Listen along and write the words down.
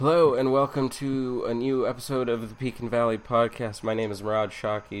Hello and welcome to a new episode of the Peak and Valley podcast. My name is Murad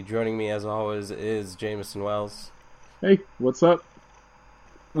Shaki. Joining me as always is Jameson Wells. Hey, what's up?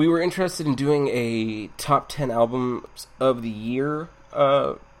 We were interested in doing a top 10 albums of the year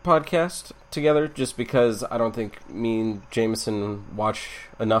podcast together just because I don't think me and Jameson watch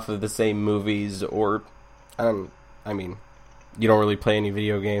enough of the same movies or, I mean, you don't really play any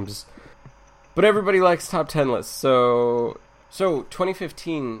video games. But everybody likes top 10 lists, so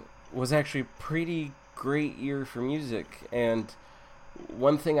 2015 was actually a pretty great year for music, and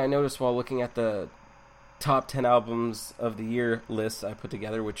one thing I noticed while looking at the top 10 albums of the year list I put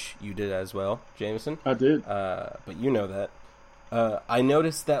together, which you did as well, Jameson. I did. But you know that. I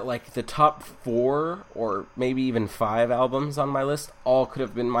noticed that like the top 4 or maybe even 5 albums on my list all could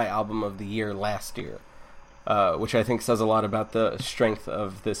have been my album of the year last year, which I think says a lot about the strength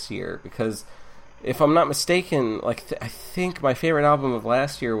of this year, because if I'm not mistaken, like I think my favorite album of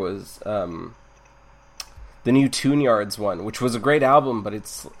last year was the new Tune Yards one, which was a great album, but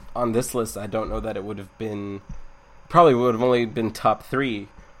it's on this list. I don't know that it would have been, probably would have only been top 3.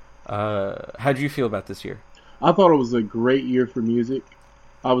 How do you feel about this year? I thought it was a great year for music.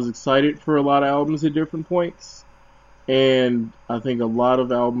 I was excited for a lot of albums at different points, and I think a lot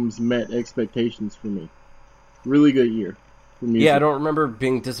of albums met expectations for me. Really good year for music. Yeah, I don't remember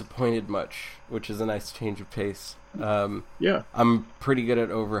being disappointed much, which is a nice change of pace. Yeah. I'm pretty good at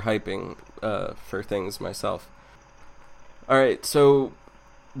overhyping for things myself. Alright, so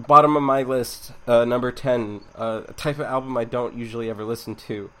bottom of my list, number 10, a type of album I don't usually ever listen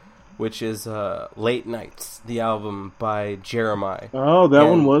to, which is Late Nights, the album by Jeremiah. Oh, that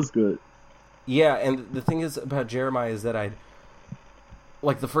one was good. Yeah, and the thing is about Jeremiah is that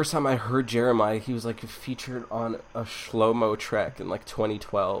like the first time I heard Jeremiah, he was like featured on a Shlomo track in like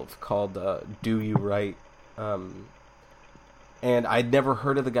 2012 called Do You Right. And I'd never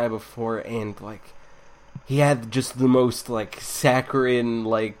heard of the guy before, and like he had just the most like saccharine,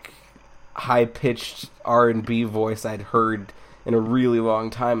 like high-pitched R&B voice I'd heard in a really long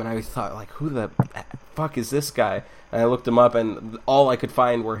time, and I thought like, who the fuck is this guy? And I looked him up, and all I could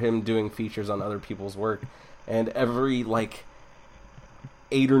find were him doing features on other people's work. And every like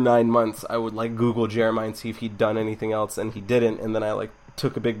 8 or 9 months I would like Google Jeremiah and see if he'd done anything else, and he didn't. And then I like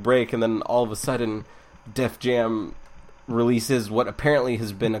took a big break, and then all of a sudden Def Jam releases what apparently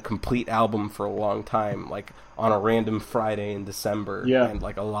has been a complete album for a long time, like on a random Friday in December. Yeah. And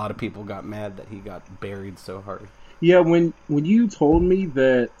like a lot of people got mad that he got buried so hard. Yeah, when you told me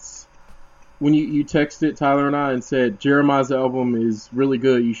that, when you texted Tyler and I and said Jeremiah's album is really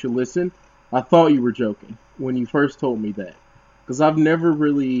good, you should listen, I thought you were joking when you first told me that. Because I've never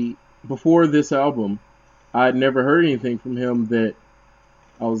really, before this album, I'd never heard anything from him that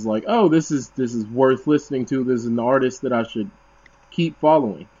I was like, oh, this is worth listening to. This is an artist that I should keep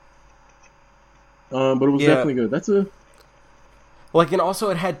following. But it was definitely good. That's a... Like, and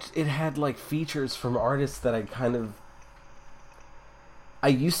also it had like features from artists that I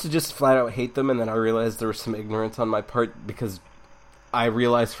used to just flat out hate them, and then I realized there was some ignorance on my part, because I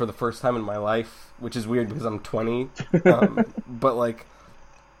realized for the first time in my life, which is weird because I'm 20, but like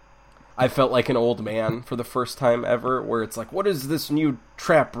I felt like an old man for the first time ever, where it's like, what is this new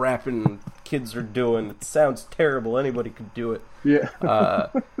trap rapping kids are doing? It sounds terrible. Anybody could do it. Yeah.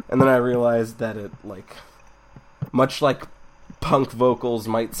 And then I realized that it, like, much like punk vocals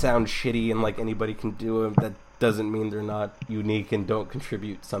might sound shitty and like anybody can do them, that doesn't mean they're not unique and don't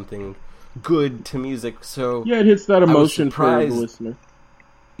contribute something good to music. So yeah, it hits that emotion for the listener.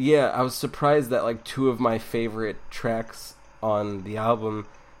 Yeah, I was surprised that like 2 of my favorite tracks on the album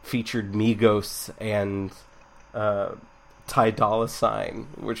featured Migos and Ty Dolla $ign,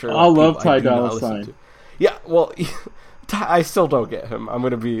 which are I love Ty Dolla $ign. Yeah, well, I still don't get him. I'm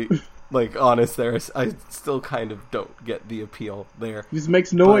gonna be like honest there. I still kind of don't get the appeal there. He just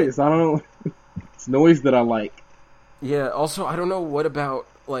makes noise. I don't know. It's noise that I like. Yeah. Also, I don't know what about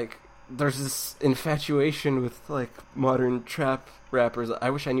like. There's this infatuation with like modern trap rappers. I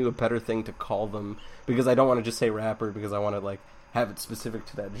wish I knew a better thing to call them, because I don't want to just say rapper, because I want to like have it specific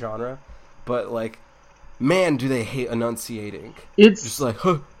to that genre. But like, man, do they hate enunciating? It's just like,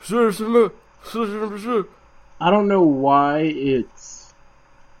 I don't know why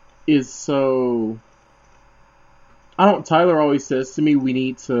is so. Tyler always says to me, we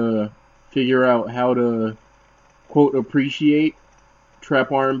need to figure out how to quote appreciate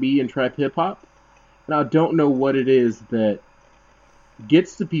trap R&B and trap hip hop, and I don't know what it is that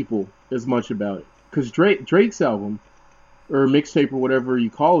gets to people as much about it. Because Drake's album, or mixtape or whatever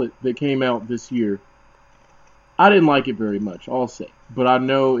you call it, that came out this year, I didn't like it very much, I'll say. But I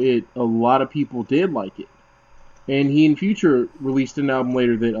know a lot of people did like it. And he in Future released an album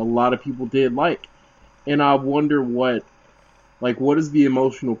later that a lot of people did like. And I wonder what is the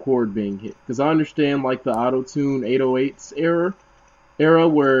emotional chord being hit? Because I understand like the auto-tune 808s era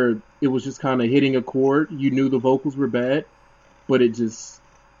where it was just kind of hitting a chord. You knew the vocals were bad, but it just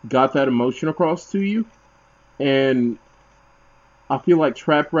got that emotion across to you. And I feel like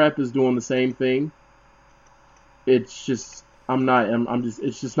trap rap is doing the same thing. It's just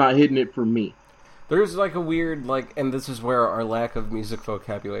it's just not hitting it for me. There's like a weird and this is where our lack of music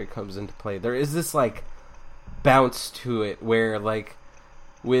vocabulary comes into play. There is this like bounce to it where like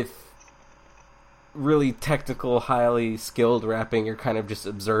with really technical, highly skilled rapping, you're kind of just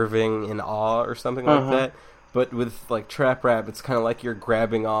observing in awe or something like that. But with like trap rap, it's kind of like you're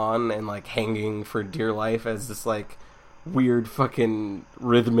grabbing on and like hanging for dear life as this like weird fucking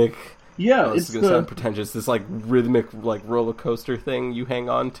rhythmic. Yeah, it's gonna sound pretentious. This like rhythmic like roller coaster thing you hang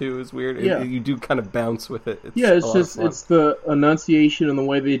on to is weird. Yeah. You do kind of bounce with it. It's the enunciation and the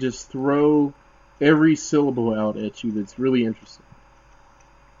way they just throw every syllable out at you that's really interesting.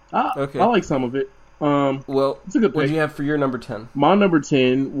 I like some of it. Well, it's a good pick. What do you have for your number 10? My number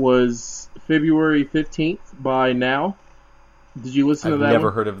 10 was February 15th by Now. Did you listen to that? I've never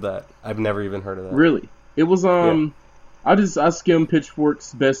heard of that. I've never even heard of that. Really? It was I skimmed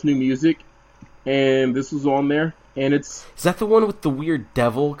Pitchfork's Best New Music, and this was on there, and it's... Is that the one with the weird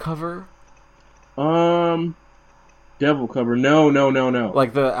devil cover? Devil cover? No.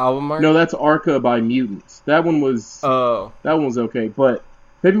 Like the album art? No, that's Arca by Mutants. That one was... Oh. That one was okay, but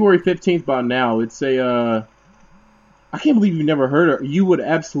February 15th by Now, it's a... I can't believe you've never heard her. You would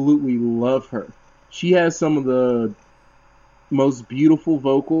absolutely love her. She has some of the most beautiful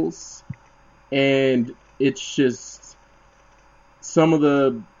vocals, and it's just some of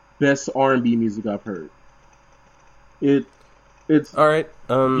the best R&B music I've heard. It's all right.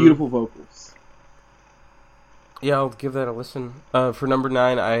 Beautiful vocals. Yeah, I'll give that a listen. For number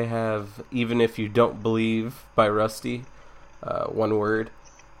 9, I have Even If You Don't Believe by Rusty. One word.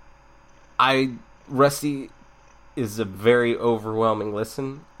 Rusty is a very overwhelming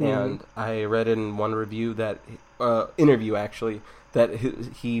listen, and I read in one review that interview actually that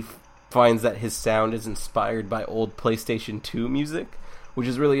he finds that his sound is inspired by old PlayStation 2 music, which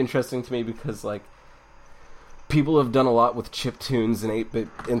is really interesting to me because like people have done a lot with chiptunes and 8-bit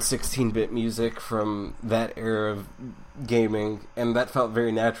and 16-bit music from that era of gaming, and that felt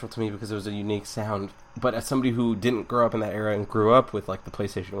very natural to me because it was a unique sound. But as somebody who didn't grow up in that era and grew up with like the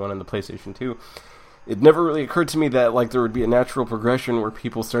PlayStation 1 and the PlayStation 2, it never really occurred to me that like there would be a natural progression where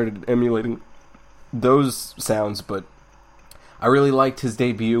people started emulating those sounds. But I really liked his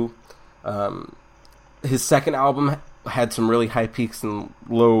debut. His second album had some really high peaks and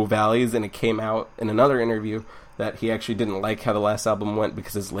low valleys, and it came out in another interview that he actually didn't like how the last album went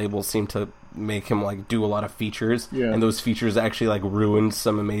because his label seemed to make him like do a lot of features, and those features actually like ruined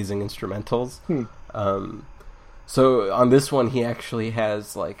some amazing instrumentals. So on this one, he actually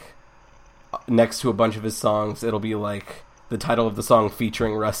has like next to a bunch of his songs, it'll be like the title of the song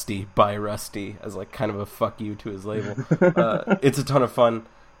featuring Rusty by Rusty as like kind of a fuck you to his label. It's a ton of fun.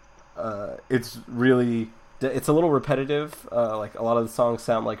 It's a little repetitive. Like a lot of the songs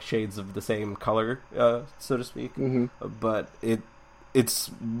sound like shades of the same color, so to speak. But it's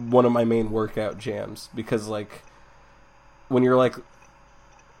one of my main workout jams because like when you're like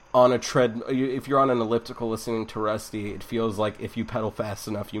on a if you're on an elliptical listening to Rusty, it feels like if you pedal fast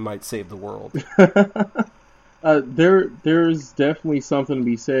enough, you might save the world. There's definitely something to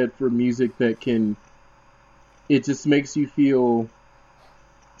be said for music that it just makes you feel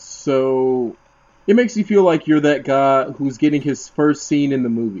so... It makes you feel like you're that guy who's getting his first scene in the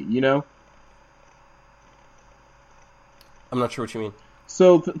movie, you know? I'm not sure what you mean.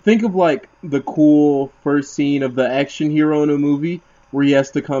 So think of like the cool first scene of the action hero in a movie where he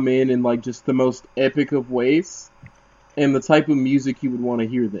has to come in like just the most epic of ways, and the type of music you would want to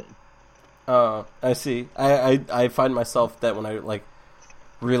hear then. I see. I find myself that when I like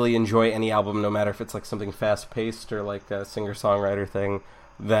really enjoy any album, no matter if it's like something fast paced or like a singer songwriter thing,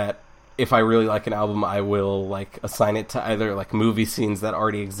 that if I really like an album, I will like assign it to either like movie scenes that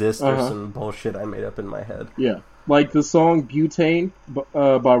already exist or some bullshit I made up in my head. Yeah, like the song "Butane"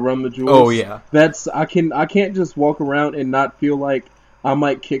 by Run the Jewels. Oh yeah, that's I can't just walk around and not feel like I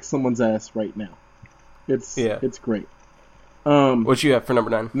might kick someone's ass right now. It's great. What you have for number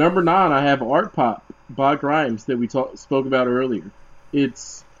 9? Number 9, I have Art Pop by Grimes that we spoke about earlier.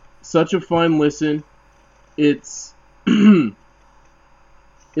 It's such a fun listen. It's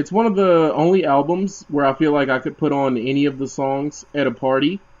it's one of the only albums where I feel like I could put on any of the songs at a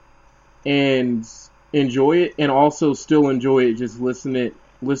party and enjoy it, and also still enjoy it just listening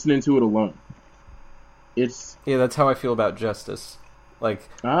to it alone. It's Yeah, that's how I feel about Justice. Like,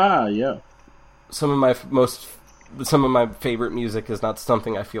 yeah. some of my favorite music is not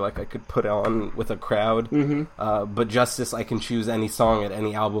something I feel like I could put on with a crowd. But Justice, I can choose any song at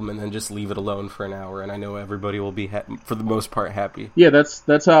any album and then just leave it alone for an hour, and I know everybody will be for the most part happy. Yeah,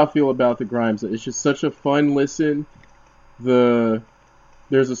 that's how I feel about the Grimes. It's just such a fun listen. There's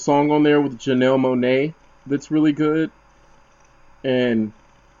a song on there with Janelle Monáe that's really good, and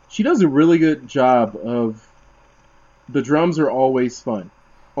she does a really good job of. The drums are always fun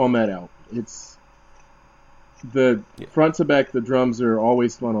on that album. It's front to back. The drums are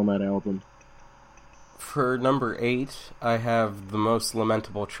always fun on that album. For number 8, I have The Most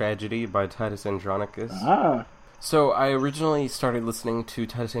Lamentable Tragedy by Titus Andronicus. So I originally started listening to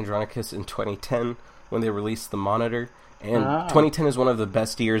Titus Andronicus in 2010 when they released The Monitor. And 2010 is one of the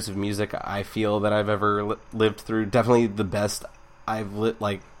best years of music I feel that I've ever lived through. Definitely the best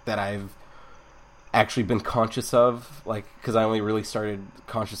that I've actually been conscious of, because I only really started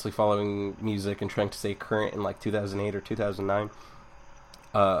consciously following music and trying to stay current in 2008 or 2009.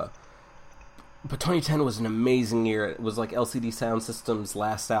 But 2010 was an amazing year. It was LCD Soundsystem's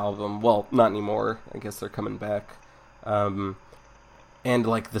last album. Well, not anymore. I guess they're coming back. And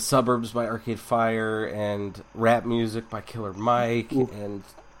The Suburbs by Arcade Fire, and Rap Music by Killer Mike, and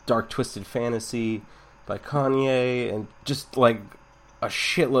Dark Twisted Fantasy by Kanye, and just a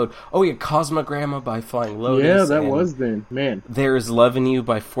shitload. Oh yeah, Cosmogramma by Flying Lotus. Yeah, that was then. Man. There's Lovin' You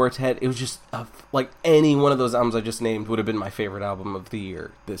by Fortet. It was just, any one of those albums I just named would have been my favorite album of the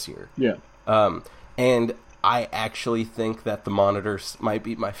year, this year. Yeah. And I actually think that The Monitors might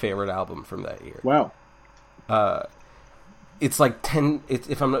be my favorite album from that year. Wow. It's 10,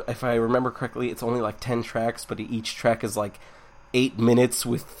 if I remember correctly, it's only 10 tracks, but each track is 8 minutes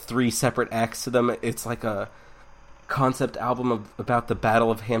with 3 separate acts to them. It's a concept album about the Battle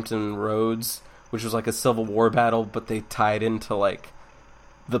of Hampton Roads, which was a Civil War battle, but they tied into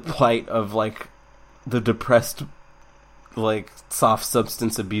the plight of the depressed soft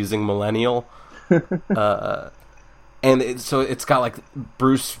substance abusing millennial. And it's got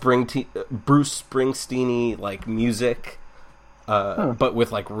Bruce Springsteen music, but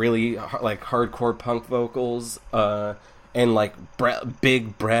with really hardcore punk vocals, and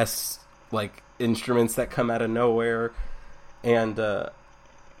big brass instruments that come out of nowhere. And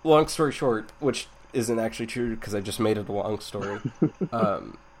long story short, which isn't actually true because I just made it a long story,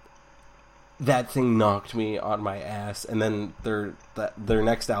 that thing knocked me on my ass. And then their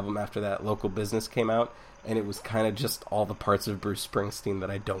next album after that, Local Business, came out, and it was kind of just all the parts of Bruce Springsteen that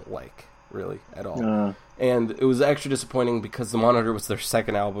I don't like really at all. And it was actually disappointing because The Monitor was their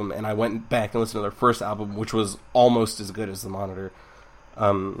second album, and I went back and listened to their first album, which was almost as good as The Monitor.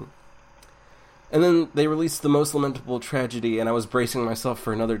 And then they released The Most Lamentable Tragedy, and I was bracing myself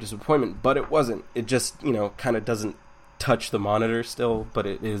for another disappointment, but it wasn't. It just, kind of doesn't touch The Monitor still, but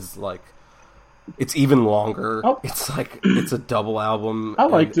it is, it's even longer. Oh. It's it's a double album. I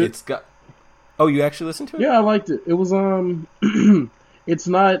liked it. It's got... Oh, you actually listened to it? Yeah, I liked it. It was, it's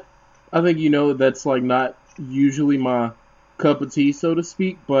not, I think that's, not usually my cup of tea, so to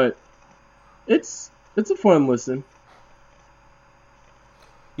speak, but it's a fun listen.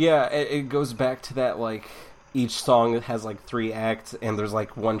 Yeah, it goes back to that, each song has, 3 acts, and there's,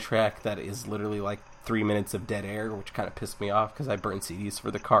 one track that is literally, 3 minutes of dead air, which kind of pissed me off, because I burned CDs for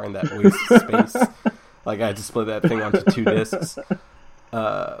the car, and that wastes space. I had to split that thing onto 2 discs.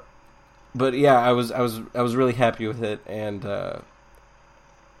 But, yeah, I was really happy with it, and,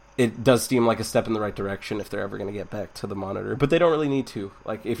 it does seem like a step in the right direction if they're ever going to get back to The Monitor. But they don't really need to.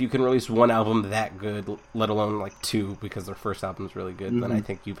 If you can release one album that good, let alone 2, because their first album's really good, then I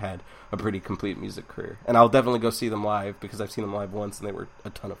think you've had a pretty complete music career. And I'll definitely go see them live, because I've seen them live once, and they were a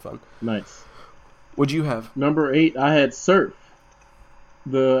ton of fun. Nice. What'd you have? Number 8, I had Surf,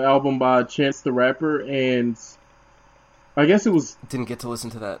 the album by Chance the Rapper, and I guess it was... Didn't get to listen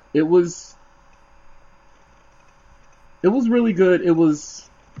to that. It was really good.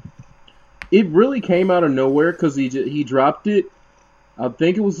 It really came out of nowhere because he dropped it. I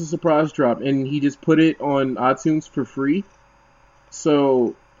think it was a surprise drop, and he just put it on iTunes for free.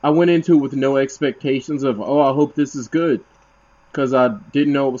 So I went into it with no expectations of, I hope this is good, because I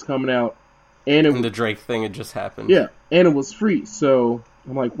didn't know it was coming out. And the Drake thing had just happened. Yeah, and it was free, so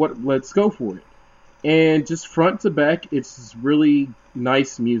I'm like, what? Let's go for it. And just front to back, it's really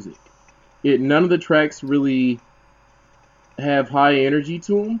nice music. None of the tracks really have high energy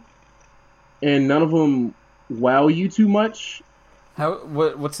to them, and none of them wow you too much.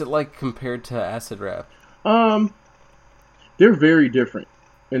 What's it like compared to acid rap? They're very different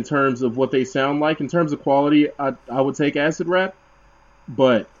in terms of what they sound like. In terms of quality, I would take acid rap,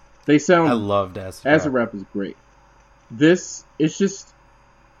 but They sound. I loved Acid Acid Rap. Rap is great. This,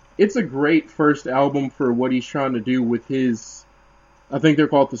 it's a great first album for what he's trying to do with his. I think they're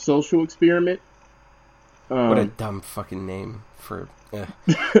called The Social Experiment. What a dumb fucking name for.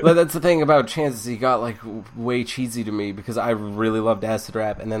 But that's the thing about Chance is he got like way cheesy to me because I really loved Acid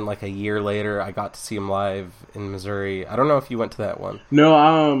Rap, and then like a year later I got to see him live in Missouri. I don't know if you went to that one. No,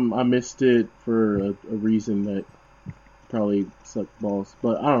 I missed it for a reason that probably sucked balls,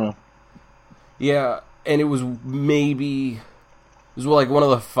 but I don't know. Yeah, and it was like one of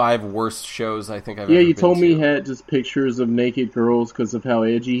the 5 worst shows I think I've ever Yeah, been you told me to. he had just pictures of naked girls because of how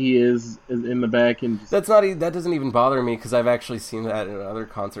edgy he is in the back, and just, That doesn't even bother me because I've actually seen that in other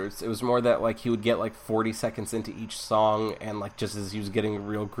concerts. It was more that like he would get like 40 seconds into each song, and like just as he was getting a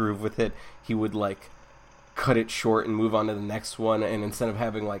real groove with it, he would like cut it short and move on to the next one. And instead of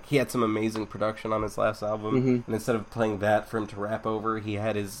having like he had some amazing production on his last album, and instead of playing that for him to rap over, he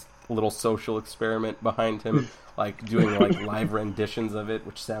had his little social experiment behind him, like doing like live renditions of it,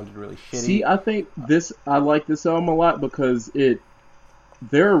 which sounded really shitty. See, I think I like this album a lot because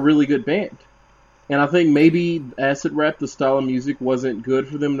they're a really good band. And I think maybe Acid Rap, the style of music, wasn't good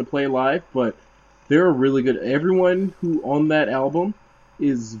for them to play live, but they're a really good. Everyone who on that album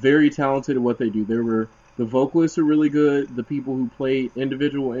is very talented at what they do. The vocalists are really good, the people who played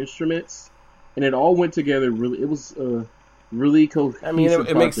individual instruments, and it all went together really. It was really cohesive. I mean,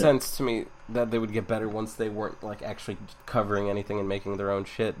 it makes project. sense to me that they would get better once they weren't like actually covering anything and making their own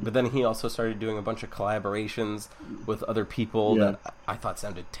shit. But then he also started doing a bunch of collaborations with other people that I thought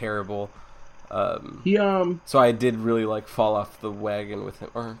sounded terrible. So I did really like fall off the wagon with him,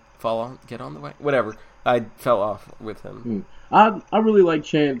 or get on the wagon, whatever. I fell off with him. I really like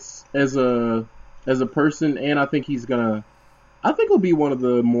Chance as a person, and I think he'll be one of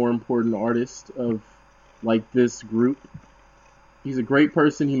the more important artists of like this group. He's a great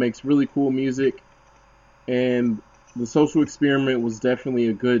person. He makes really cool music, and The Social Experiment was definitely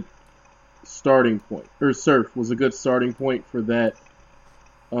a good starting point. Or Surf was a good starting point for that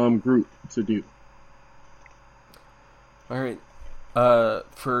group to do. All right.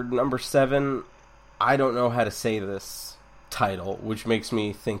 For number 7, I don't know how to say this title, which makes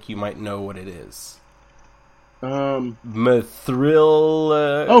me think you might know what it is. Mithril.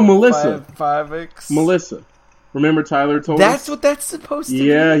 Melissa. 5X. Melissa. Remember Tyler told That's us? what that's supposed to be?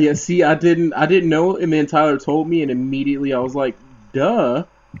 Yeah. See, I didn't know, and then Tyler told me, and immediately I was like, duh.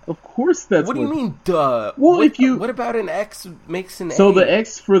 Of course that's what do you mean, duh? Well, what about an X makes an A? So the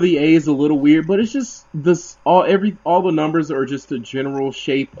X for the A is a little weird, but it's just this all the numbers are just a general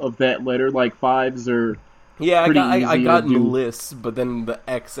shape of that letter. Like 5s are I got Melissa, but then the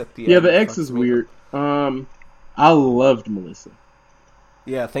X at the end. Yeah, the X is weird. I loved Melissa.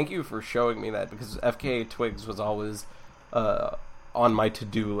 Yeah, thank you for showing me that, because FKA Twigs was always on my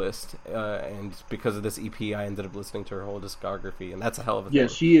to-do list, and because of this EP, I ended up listening to her whole discography, and that's a hell of a thing. Yeah,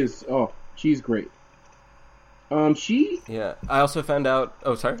 she is. Oh, she's great. Yeah, I also found out.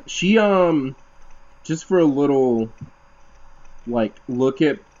 Oh, sorry. She just for a little like look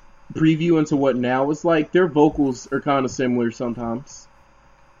at preview into what Now is like. Their vocals are kind of similar sometimes.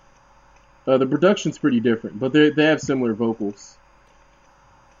 The production's pretty different, but they have similar vocals.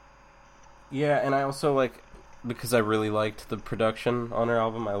 Yeah, and I also because I really liked the production on her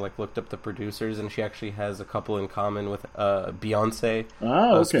album, I looked up the producers, and she actually has a couple in common with Beyonce.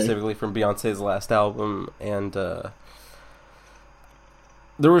 Oh, okay. Specifically from Beyonce's last album, and there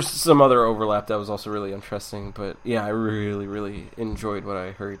was some other overlap that was also really interesting. But yeah, I really, really enjoyed what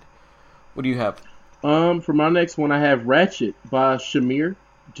I heard. What do you have? For my next one, I have Ratchet by Shamir.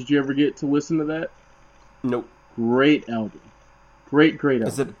 Did you ever get to listen to that? Nope. Great album. Great album.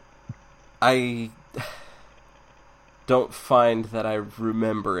 Is it? I don't find that I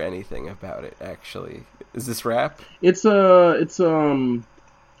remember anything about it, actually. Is this rap? It's R&B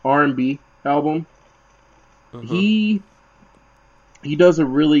album. Mm-hmm. He does a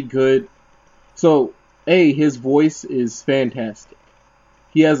really good. So, his voice is fantastic.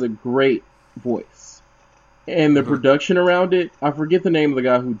 He has a great voice. And the production around it, I forget the name of the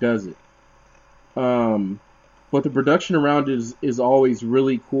guy who does it. But the production around it is always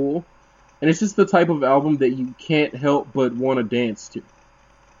really cool. And it's just the type of album that you can't help but want to dance to.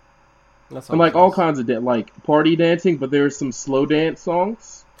 And all kinds of party dancing, but there's some slow dance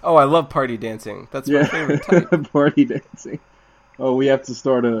songs. Oh, I love party dancing. That's my favorite type. Party dancing. Oh, we have to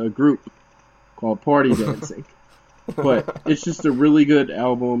start a group called Party Dancing. But it's just a really good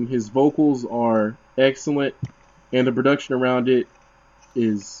album. His vocals are excellent, and the production around it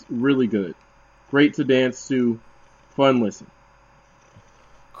is really good. Great to dance to. Fun listen.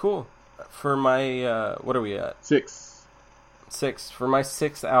 Cool. For my, what are we at? 6. 6. For my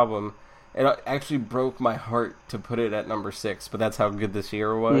 6th album, it actually broke my heart to put it at number 6, but that's how good this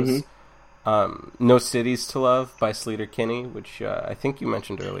year was. No Cities to Love by Sleater Kinney, which I think you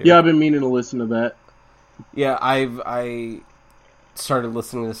mentioned earlier. Yeah, I've been meaning to listen to that. Yeah, I started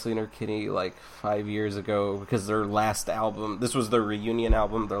listening to Sleater Kinney like 5 years ago because their last album, this was their reunion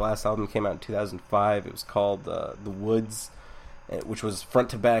album. Their last album came out in 2005. It was called The Woods, which was front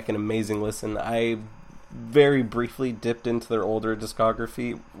to back an amazing listen. I very briefly dipped into their older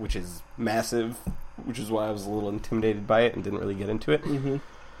discography, which is massive, which is why I was a little intimidated by it and didn't really get into it.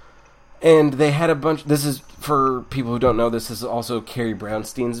 And they had a bunch. This is, for people who don't know, this is also Carrie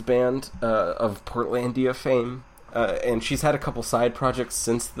Brownstein's band of Portlandia fame. And she's had a couple side projects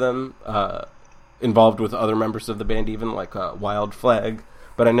since then, involved with other members of the band, even like Wild Flag.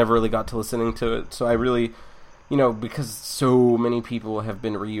 But I never really got to listening to it. So I really, because so many people have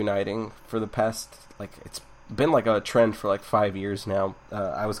been reuniting for the past, like, it's been like a trend for like 5 years now.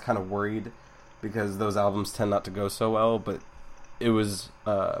 I was kind of worried because those albums tend not to go so well, but it was...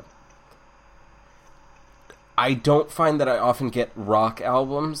 I don't find that I often get rock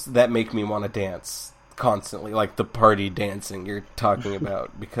albums that make me want to dance constantly, like the party dancing you're talking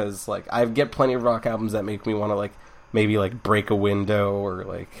about, because like I get plenty of rock albums that make me want to like maybe like break a window or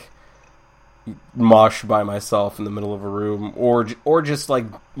like mosh by myself in the middle of a room or just like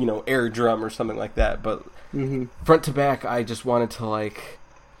air drum or something like that. But front to back, I just wanted to like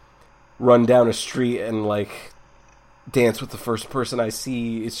run down a street and like dance with the first person I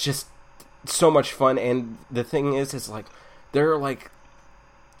see. It's just so much fun. And the thing is like they're like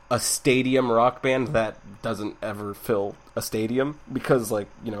a stadium rock band that doesn't ever fill a stadium because like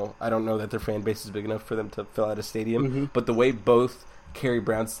I don't know that their fan base is big enough for them to fill out a stadium. But the way both Carrie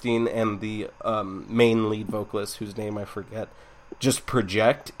Brownstein and the main lead vocalist, whose name I forget, just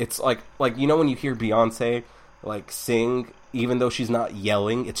project, it's like when you hear Beyonce like sing, even though she's not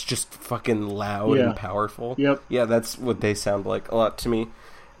yelling, it's just fucking loud and powerful. Yeah, that's what they sound like a lot to me.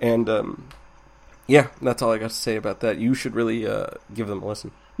 And, yeah, that's all I got to say about that. You should really give them a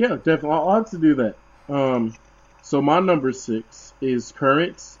listen. Yeah, definitely. I'll have to do that. So my number 6 is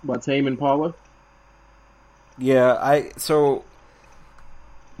Currents by Tame Impala. Yeah, so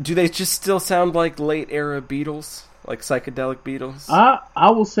do they just still sound like late-era Beatles? Like psychedelic Beatles? I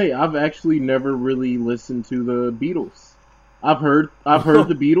will say I've actually never really listened to the Beatles. I've heard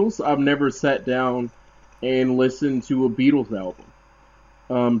the Beatles. I've never sat down and listened to a Beatles album.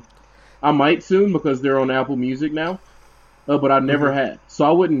 I might soon because they're on Apple Music now, but I never had, so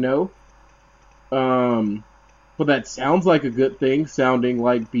I wouldn't know. But that sounds like a good thing, sounding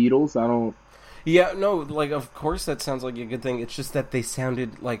like Beatles. I don't. Yeah, no, like of course that sounds like a good thing. It's just that they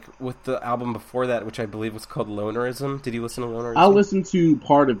sounded like with the album before that, which I believe was called Lonerism. Did you listen to Lonerism? I listened to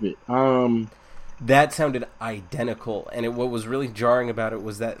part of it. That sounded identical, and what was really jarring about it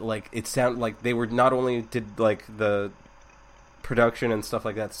was that like it sounded like they were not only did like the production and stuff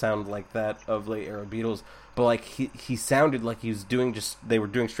like that sound like that of late era Beatles, but like he sounded like he was doing they were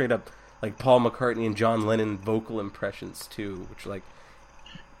doing straight up like Paul McCartney and John Lennon vocal impressions too, which like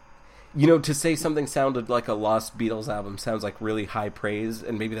to say something sounded like a lost Beatles album sounds like really high praise,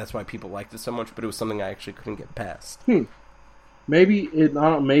 and maybe that's why people liked it so much, but it was something I actually couldn't get past. Maybe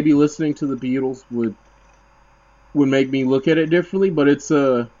maybe listening to the Beatles would make me look at it differently, but it's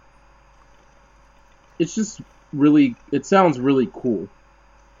just really, it sounds really cool.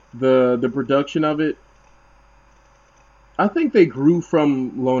 The production of it, I think they grew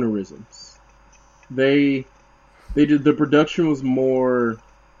from Lonerisms. They did, the production was more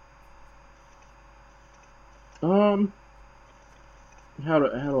how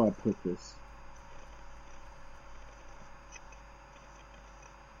do I put this?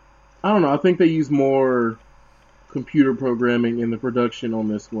 I don't know. I think they use more computer programming in the production on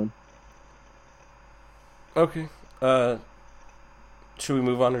this one. Okay. Should we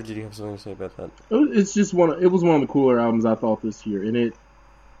move on, or did you have something to say about that? It's just it was one of the cooler albums I thought this year, and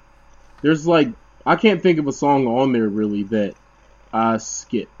there's like, I can't think of a song on there really that I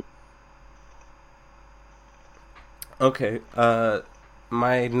skip. Okay.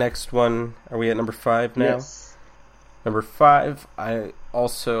 My next one, are we at number 5 now? Yes. Number 5, I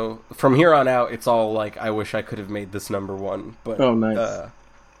also, from here on out, it's all like, I wish I could have made this number 1, but... Oh, nice.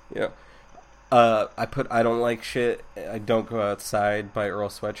 I put I Don't Like Shit, I Don't Go Outside by Earl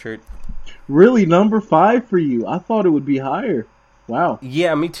Sweatshirt. Really? Number 5 for you? I thought it would be higher. Wow.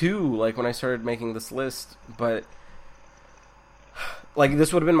 Yeah, me too, like, when I started making this list, but... Like,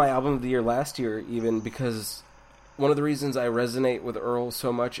 this would have been my album of the year last year, even, because one of the reasons I resonate with Earl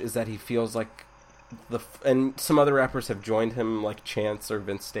so much is that he feels like and some other rappers have joined him, like Chance or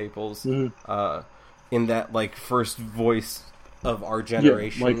Vince Staples, in that, like, first voice of our Yeah,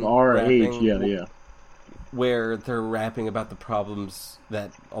 generation, like our age. rapping, Yeah. where they're rapping about the problems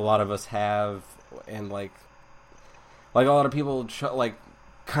that a lot of us have, and like a lot of people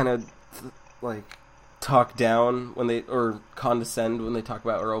kind of like talk down when they or condescend when they talk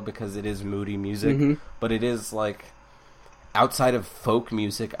about Earl because it is moody music, Mm-hmm. but it is like outside of folk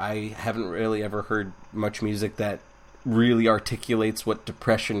music, I haven't really ever heard much music that really articulates what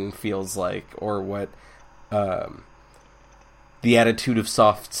depression feels like or what the attitude of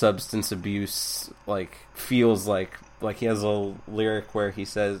soft substance abuse like feels like. Like he has a lyric where he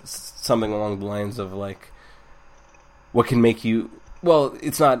says something along the lines of like, what can make you, well,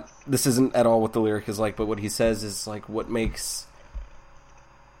 it's not, this isn't at all what the lyric is like, but what he says is like, what makes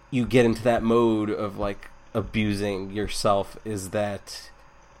you get into that mode of like abusing yourself is that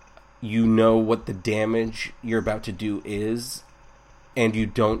you know what the damage you're about to do is, and you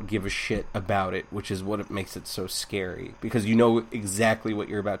don't give a shit about it, which is what it makes it so scary, because you know exactly what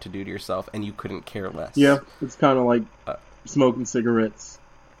you're about to do to yourself, and you couldn't care less. Yeah, it's kind of like smoking cigarettes.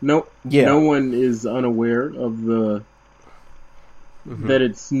 No one is unaware of the that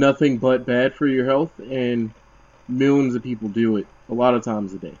it's nothing but bad for your health, and millions of people do it a lot of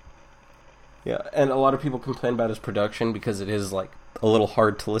times a day. Yeah, and a lot of people complain about his production because it is like a little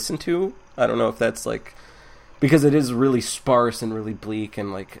hard to listen to. I don't know if that's like because it is really sparse and really bleak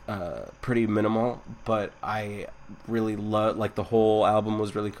and like pretty minimal, but I really love like the whole album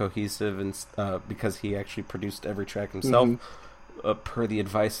was really cohesive and because he actually produced every track himself per the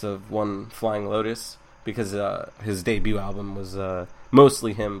advice of one Flying Lotus, because his debut album was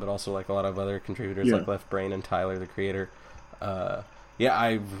mostly him, but also like a lot of other contributors like Left Brain and Tyler the Creator. Yeah,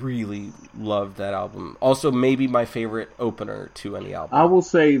 I really loved that album. Also, maybe my favorite opener to any album. I will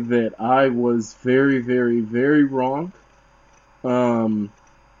say that I was very, very, very wrong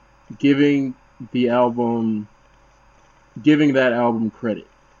giving that album credit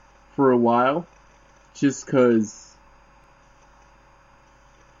for a while, just because.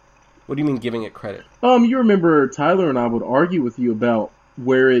 What do you mean giving it credit? You remember Tyler and I would argue with you about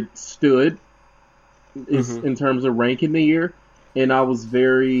where it stood in terms of ranking the year. And I was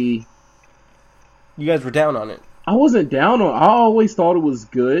very... You guys were down on it. I wasn't down on it. I always thought it was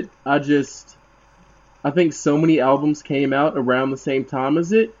good. I think so many albums came out around the same time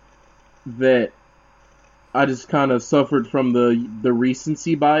as it that I just kind of suffered from the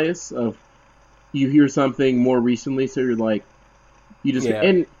recency bias of you hear something more recently, so you're like...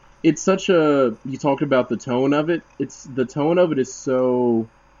 And it's such a... You talked about the tone of it. The tone of it is so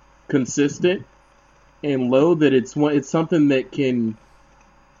consistent and low that it's something that can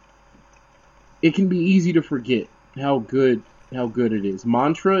be easy to forget how good it is.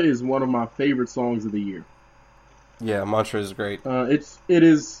 Mantra is one of my favorite songs of the year. Yeah, Mantra is great. It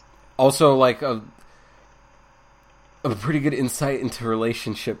is also like a pretty good insight into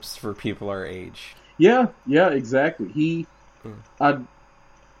relationships for people our age. Yeah, exactly. I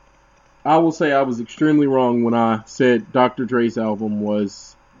will say I was extremely wrong when I said Dr. Dre's album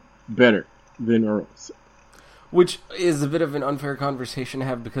was better than Earl's. Which is a bit of an unfair conversation to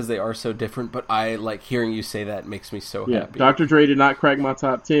have because they are so different, but I like hearing you say that makes me so happy. Dr. Dre did not crack my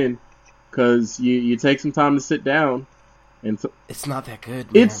top 10 because you take some time to sit down. And so, it's not that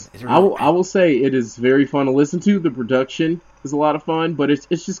good, man. I will say it is very fun to listen to. The production is a lot of fun, but it's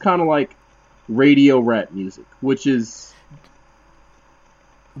just kind of like radio rap music, which is...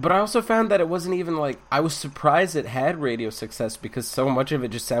 But I also found that it wasn't even like... I was surprised it had radio success because so much of it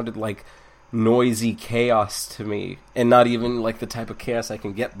just sounded like noisy chaos to me, and not even like the type of chaos I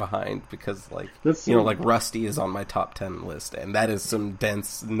can get behind, because like like Rusty is on my top 10 list, and that is some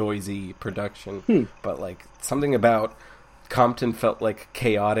dense, noisy production. But like something about Compton felt like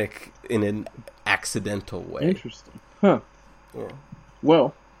chaotic in an accidental way. Interesting, huh? Yeah.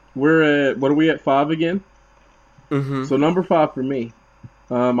 Well, we're at what are we at 5 again? Mm-hmm. So number 5 for me.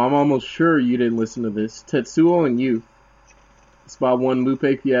 I'm almost sure you didn't listen to this. Tetsuo and Youth. It's by one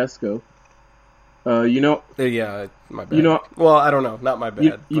Lupe Fiasco. Yeah, my bad. Well, I don't know, not my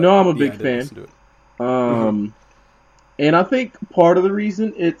bad. I'm a big fan. And I think part of the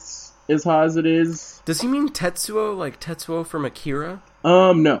reason it's as high as it is. Does he mean Tetsuo, like Tetsuo from Akira?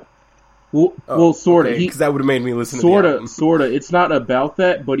 No. Well, sort of. Because that would have made me listen to the album. Sort of. It's not about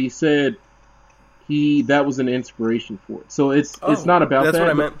that, but he said that was an inspiration for it. So it's not about that. That's what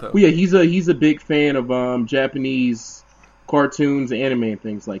I meant, though. Well, yeah, he's a big fan of Japanese cartoons, anime, and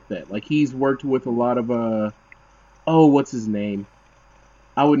things like that. Like, he's worked with a lot of what's his name?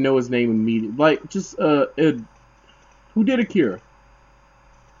 I would know his name immediately. Like, just who did Akira?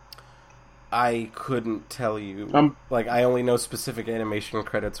 I couldn't tell you. I only know specific animation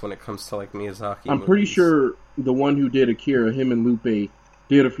credits when it comes to like Miyazaki. I'm pretty sure the one who did Akira, him and Lupe,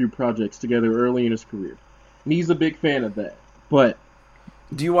 did a few projects together early in his career, and he's a big fan of that. But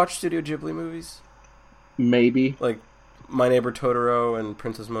do you watch Studio Ghibli movies? Maybe like My Neighbor Totoro and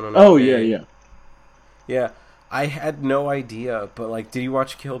Princess Mononoke. Oh yeah. I had no idea, but like, did you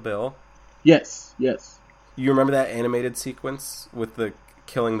watch Kill Bill? Yes. You remember that animated sequence with the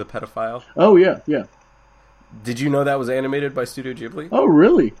killing the pedophile? Oh yeah. Did you know that was animated by Studio Ghibli? Oh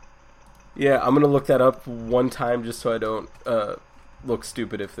really? Yeah, I'm gonna look that up one time just so I don't look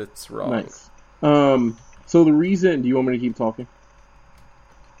stupid if it's wrong. Nice. So the reason, do you want me to keep talking?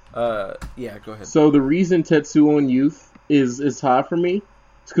 Yeah, go ahead. So the reason Tetsuo and Youth is high for me,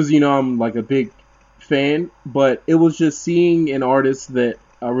 it's because I'm like a big fan, but it was just seeing an artist that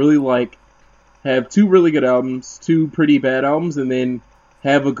I really like have two really good albums, two pretty bad albums, and then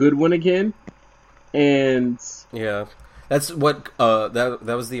have a good one again. And yeah, that's what that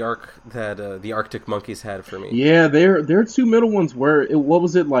was the arc that the Arctic Monkeys had for me. Yeah, their two middle ones were what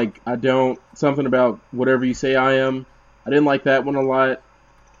was it like? Something about Whatever You Say I Am. I didn't like that one a lot.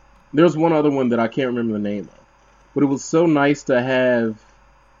 There's one other one that I can't remember the name of, but it was so nice to have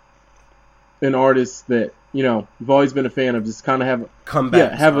an artist that you've always been a fan of, just kind of have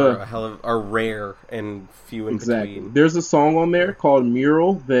comebacks are rare and few in between. There's a song on there called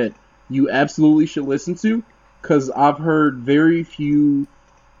Mural that you absolutely should listen to, because I've heard very few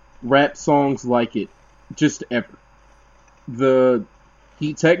rap songs like it, just ever.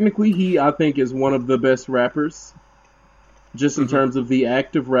 He I think is one of the best rappers, just in terms of the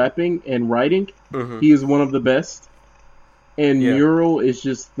act of rapping and writing. He is one of the best. And Mural is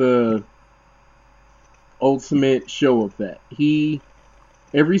just the ultimate show of that.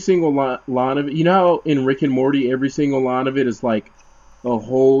 Every single line of it, how in Rick and Morty, every single line of it is like a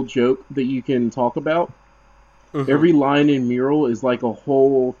whole joke that you can talk about. Every line in Mural is like a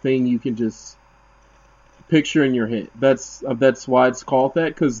whole thing you can just picture in your head. That's why it's called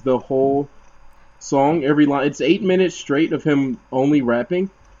that, because the whole song, every line, it's 8 minutes straight of him only rapping,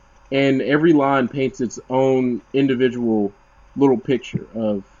 and every line paints its own individual little picture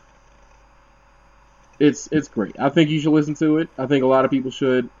of. It's great. I think you should listen to it. I think a lot of people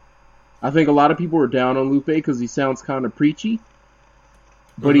should. I think a lot of people are down on Lupe because he sounds kind of preachy,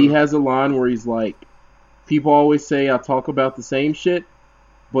 but he has a line where he's like, people always say I talk about the same shit,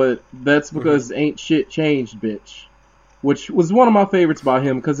 but that's because ain't shit changed, bitch. Which was one of my favorites by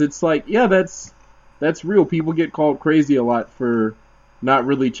him, because it's like, yeah, that's real. People get called crazy a lot for not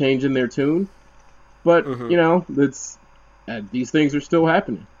really changing their tune, but these things are still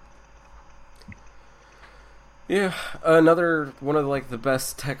happening. Yeah, another one of like the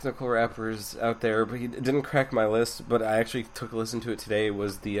best technical rappers out there, but he didn't crack my list. But I actually took a listen to it today.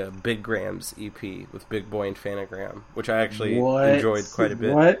 Was the Big Grams EP with Big Boy and Fanagram, which I actually enjoyed quite a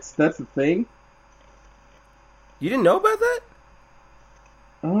bit. What? That's a thing? You didn't know about that?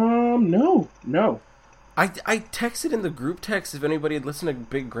 No. I texted in the group text if anybody had listened to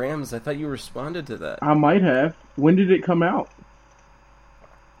Big Grams. I thought you responded to that. I might have. When did it come out?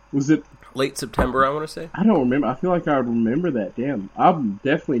 Was it late September, I want to say? I don't remember. I feel like I remember that. Damn. I'm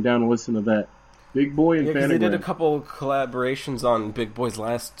definitely down to listen to that. Big Boy and Fanagram. They did a couple collaborations on Big Boy's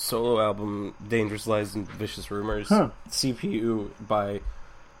last solo album, Dangerous Lies and Vicious Rumors. CPU by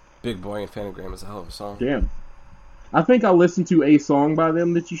Big Boy and Fanagram is a hell of a song. Damn. I think I listened to a song by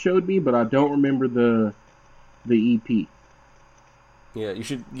them that you showed me, but I don't remember the EP. Yeah, you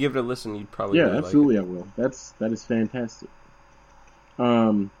should give it a listen. You'd probably absolutely like it. I will. That is fantastic.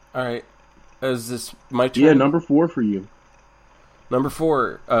 All right. Is this my turn? Yeah, number 4 for you. Number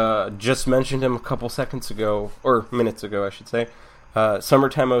 4, just mentioned him a couple seconds ago, or minutes ago, I should say.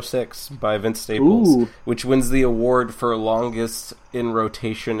 Summertime '06 by Vince Staples, which wins the award for longest in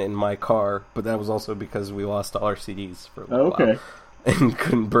rotation in my car, but that was also because we lost all our CDs for a little while and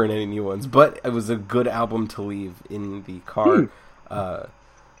couldn't burn any new ones. But it was a good album to leave in the car.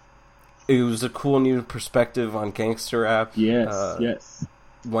 It was a cool new perspective on gangster rap. Yes.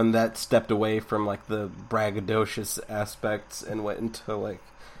 One that stepped away from like the braggadocious aspects and went into like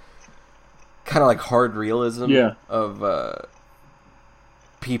kind of like hard realism of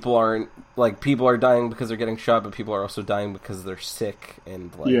people are dying because they're getting shot, but people are also dying because they're sick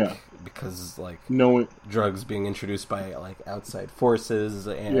and because like drugs being introduced by like outside forces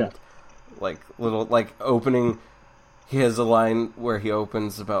and like little like opening. He has a line where he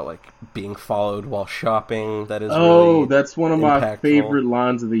opens about like being followed while shopping. That is really that's one of impactful. My favorite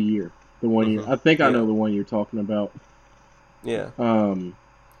lines of the year. The one I think I know the one you're talking about. Yeah. And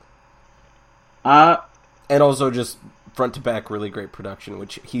also just front to back, really great production,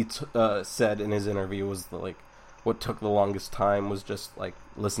 which he said in his interview was what took the longest time was just like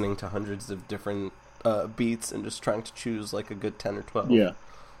listening to hundreds of different beats and just trying to choose like a good 10 or 12. Yeah,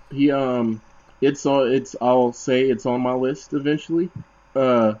 he I'll say it's on my list eventually.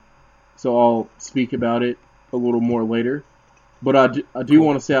 So I'll speak about it a little more later. But I do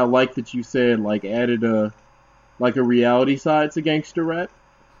want to say I like that you said like added a reality side to gangster rap.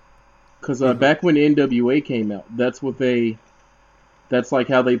 Because back when NWA came out, that's like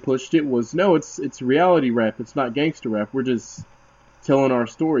how they pushed it was, no, it's reality rap, it's not gangster rap, we're just telling our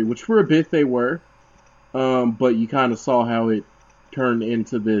story, which for a bit they were, but you kind of saw how it turned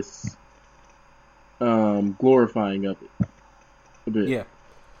into this glorifying of it a bit. Yeah.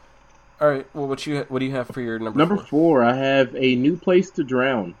 All right. Well, what do you have for your number 4? Number 4, I have A New Place to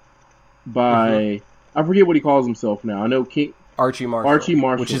Drown by I forget what he calls himself now. I know Archie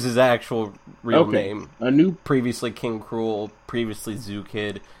Marshall, which is his actual real name. Previously King Cruel, previously Zoo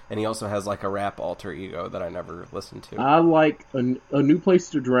Kid, and he also has like a rap alter ego that I never listened to. I like A New Place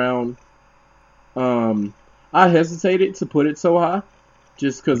to Drown. I hesitated to put it so high,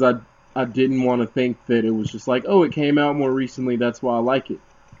 just because I didn't want to think that it was just like, oh, it came out more recently, that's why I like it.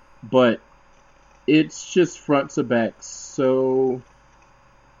 But it's just front to back, so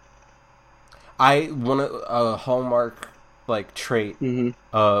I want a hallmark like trait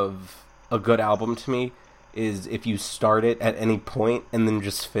of a good album to me is if you start it at any point and then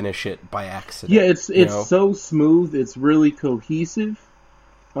just finish it by accident. Yeah, it's so smooth. It's really cohesive.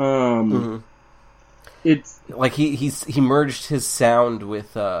 It's like he merged his sound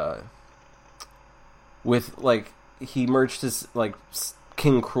with he merged his like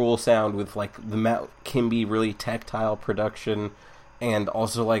King Cruel sound with like the Mount Kimby really tactile production. And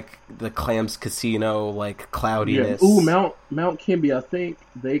also, like, the Clams Casino, like, cloudiness. Yeah. Ooh, Mount Kimby, I think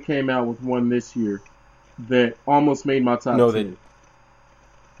they came out with one this year that almost made my top 10.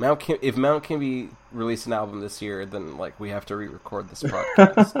 If Mount Kimby released an album this year, then, like, we have to re-record this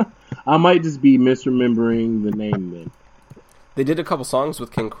podcast. I might just be misremembering the name then. They did a couple songs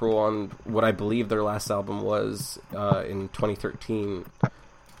with King Cruel on what I believe their last album was in 2013.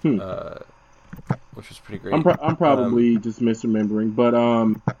 Which was pretty great. I'm probably just misremembering, but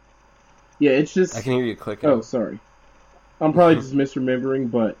yeah, it's just I can hear you clicking. Oh, sorry. I'm probably just misremembering,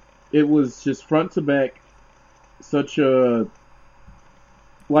 but it was just front to back, such a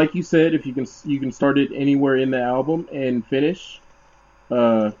like you said, if you can start it anywhere in the album and finish.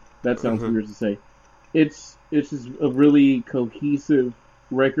 That sounds weird to say. It's just a really cohesive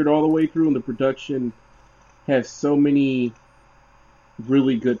record all the way through, and the production has so many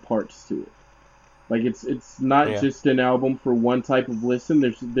really good parts to it. Like it's not just an album for one type of listen.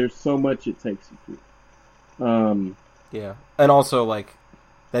 There's so much it takes you through. Yeah, and also like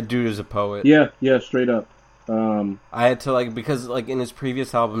that dude is a poet. Yeah, straight up. I had to because in his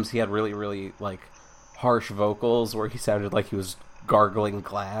previous albums he had really really like harsh vocals where he sounded like he was gargling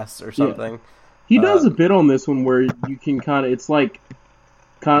glass or something. Yeah. He does a bit on this one where you can kind of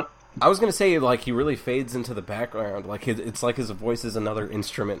I was gonna say like he really fades into the background, like it's like his voice is another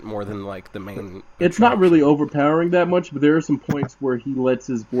instrument more than like the main. It's not really overpowering that much, but there are some points where he lets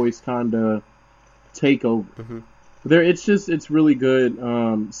his voice kind of take over. It's really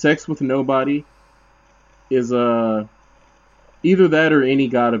good. Sex with Nobody is either that or Any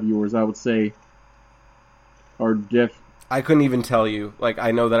God of Yours, I would say, are I couldn't even tell you. Like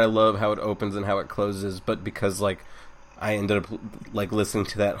I know that I love how it opens and how it closes, but because like I ended up like listening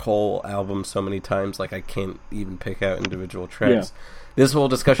to that whole album so many times, like I can't even pick out individual tracks. Yeah. This whole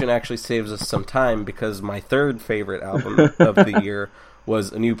discussion actually saves us some time because my third favorite album of the year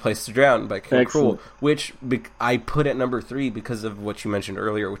was A New Place to Drown by King Cruel, which I put at number 3 because of what you mentioned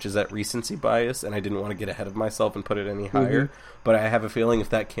earlier, which is that recency bias, and I didn't want to get ahead of myself and put it any higher. But I have a feeling if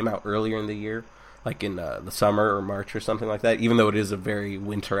that came out earlier in the year, like in the summer or March or something like that, even though it is a very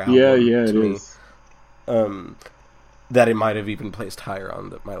winter album to me, that it might have even placed higher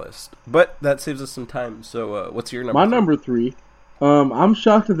on my list. But that saves us some time. So what's your number 3? My number 3, I'm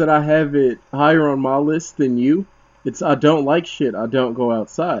shocked that I have it higher on my list than you. It's I Don't Like Shit, I Don't Go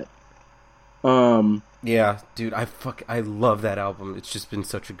Outside. Yeah, dude, I love that album. It's just been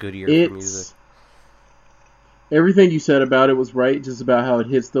such a good year for music. Everything you said about it was right, just about how it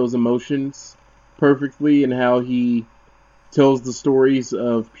hits those emotions perfectly and how he tells the stories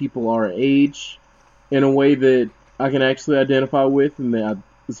of people our age in a way that I can actually identify with, and that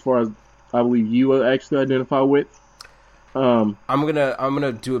as far as I believe you actually identify with. I'm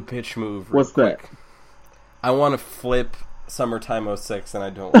gonna do a pitch move. What's quick. That? I want to flip Summertime 06, and I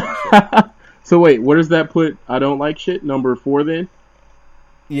don't like shit. So wait, where does that put I Don't Like Shit? Number 4 then?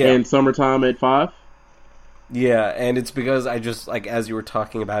 Yeah. And Summertime at 5? Yeah, and it's because I just, like, as you were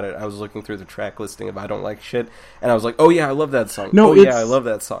talking about it, I was looking through the track listing of I Don't Like Shit, and I was like, oh yeah, I love that song. No, oh yeah, I love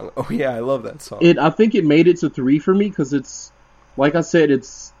that song. Oh yeah, I love that song. I think it made it to 3 for me because it's, like I said,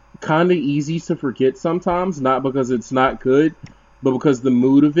 it's kind of easy to forget sometimes, not because it's not good, but because the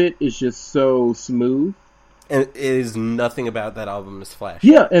mood of it is just so smooth. And it is nothing about that album is flashy.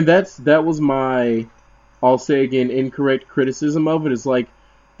 Yeah, and that was my, I'll say again, incorrect criticism of it. Is like,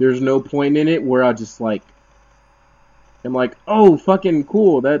 there's no point in it where I just like, I'm like, oh, fucking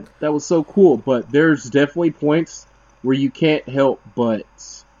cool, that was so cool. But there's definitely points where you can't help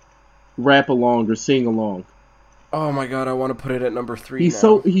but rap along or sing along. Oh my god, I want to put it at number 3 He's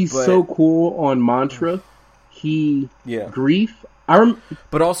now. So cool on Mantra. Grief.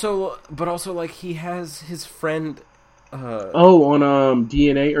 But also, like, he has his friend. On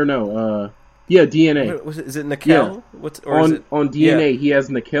DNA or no? Yeah, DNA. Is it Nikel? Yeah. On DNA, he has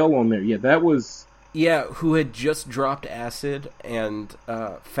Nikel on there. Yeah, that was. Yeah, who had just dropped acid and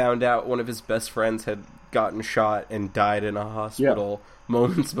found out one of his best friends had gotten shot and died in a hospital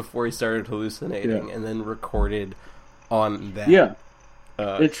moments before he started hallucinating, and then recorded on that. Yeah,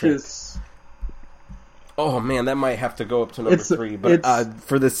 it's trip. just. Oh man, that might have to go up to number 3. But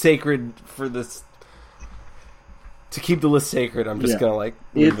to keep the list sacred, I'm just gonna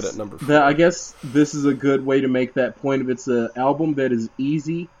leave it at number 4. I guess this is a good way to make that point. Of it's an album that is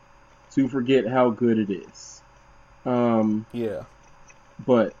easy to forget how good it is.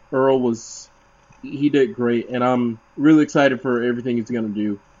 But Earl he did great, and I'm really excited for everything he's gonna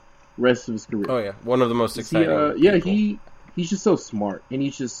do rest of his career. Oh yeah, one of the most exciting. He's just so smart, and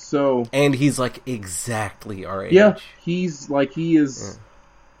he's just so... And he's, like, exactly our age. Yeah, he is... Yeah.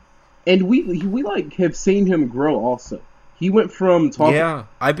 And we have seen him grow, also. He went from talking... Yeah,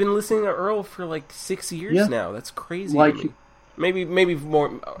 I've been listening to Earl for, 6 years now. That's crazy to me. Maybe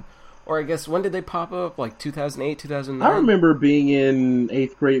more... Or I guess, when did they pop up? 2008, 2009? I remember being in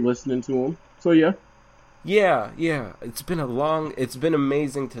 8th grade listening to him. So, yeah. Yeah. It's been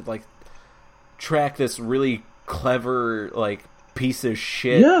amazing to, track this really clever, piece of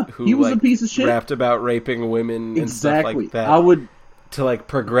shit who he was a piece of shit. Rapped about raping women and stuff like that. I would to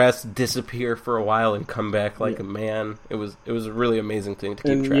progress, disappear for a while, and come back like a man. It was a really amazing thing to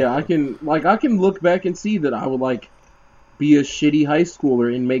keep track. Yeah, I can look back and see that I would be a shitty high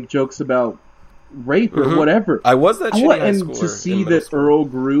schooler and make jokes about rape or whatever. I was that shitty high schooler. And to see that Earl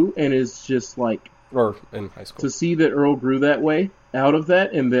grew and is just or in high school. To see that Earl grew that way out of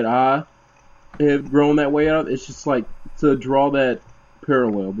that, and that I have grown that way out. It's just to draw that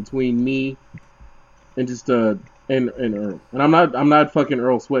parallel between me and just and Earl. And I'm not fucking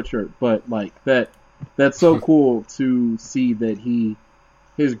Earl Sweatshirt, but that's so cool to see that he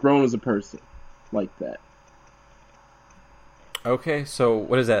has grown as a person like that. Okay, so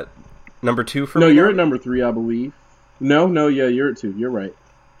what is that? Number 2 for me? No, you're now? at number 3, I believe. No, yeah, you're at 2. You're right.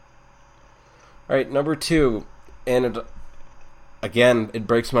 All right, number 2, and again, it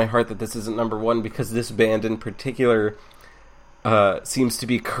breaks my heart that this isn't number 1 because this band in particular seems to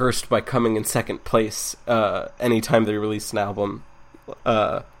be cursed by coming in second place anytime they release an album.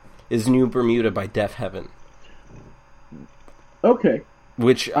 Is New Bermuda by Deafheaven. Okay.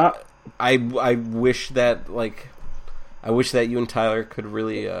 Which I wish that you and Tyler could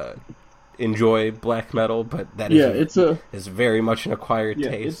really enjoy black metal, but that is very much an acquired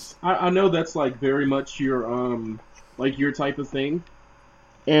taste. I know that's very much your your type of thing,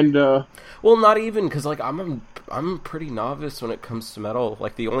 and well, not even because I'm pretty novice when it comes to metal.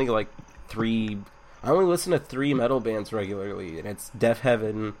 The only I only listen to 3 metal bands regularly, and it's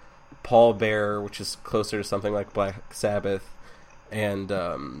Deafheaven, Paul Bear, which is closer to something like Black Sabbath, and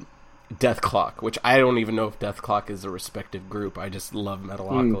Deathclock, which I don't even know if Deathclock is a respective group. I just love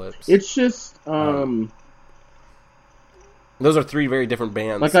Metalocalypse. It's just those are 3 very different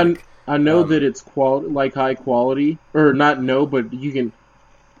bands. I know that it's high quality, or not know, but it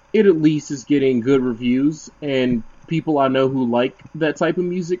at least is getting good reviews, and people I know who like that type of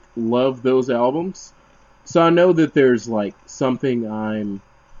music love those albums. So I know that there's something I'm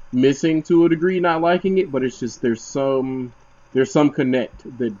missing to a degree, not liking it, but it's just there's some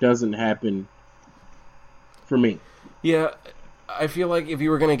connect that doesn't happen for me. Yeah, I feel like if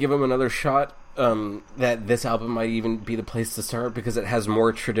you were going to give them another shot, that this album might even be the place to start because it has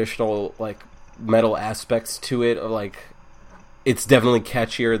more traditional metal aspects to it. It's definitely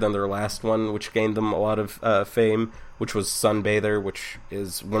catchier than their last one, which gained them a lot of fame, which was Sunbather, which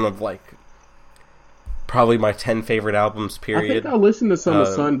is one of probably my 10 favorite albums. Period. I think I listened to some of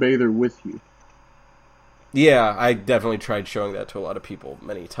Sunbather with you. Yeah, I definitely tried showing that to a lot of people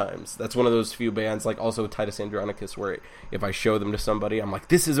many times. That's one of those few bands, like also Titus Andronicus, where if I show them to somebody, I'm like,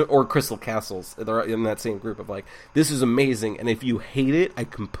 this is, or Crystal Castles, they're in that same group of like, this is amazing, and if you hate it, I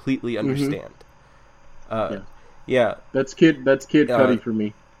completely understand. Yeah. That's Kid Cudi for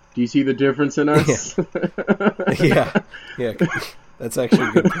me. Do you see the difference in us? Yeah. That's actually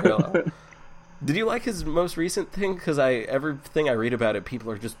a good parallel. Did you like his most recent thing? Because everything I read about it,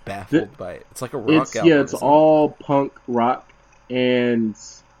 people are just baffled by it. It's like a rock album. Yeah, it's all punk rock, and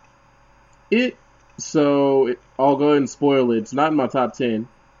I'll go ahead and spoil it. It's not in my top 10.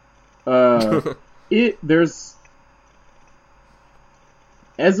 There's,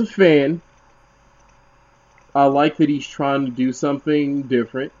 as a fan, I like that he's trying to do something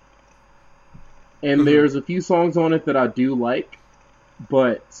different, and there's a few songs on it that I do like,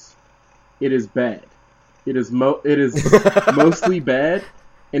 but it is bad. It is mostly bad,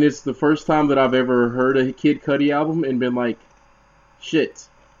 and it's the first time that I've ever heard a Kid Cudi album and been like, shit,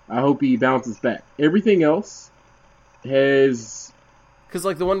 I hope he bounces back. Everything else has... Because,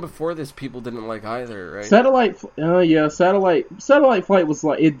 like, the one before this, people didn't like either, right? Satellite Flight was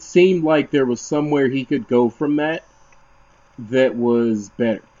like... It seemed like there was somewhere he could go from that was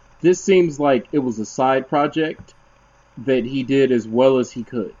better. This seems like it was a side project that he did as well as he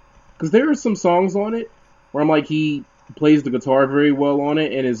could. Because there are some songs on it where I'm like, he plays the guitar very well on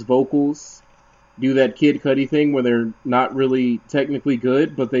it, and his vocals do that Kid Cudi thing where they're not really technically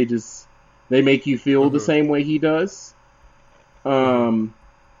good, but they make you feel the same way he does.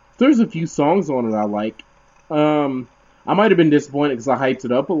 There's a few songs on it I like. I might have been disappointed because I hyped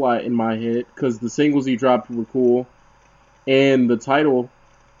it up a lot in my head because the singles he dropped were cool, and the title,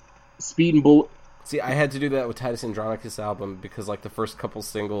 Speed and Bullet. See, I had to do that with Titus Andronicus album because, like, the first couple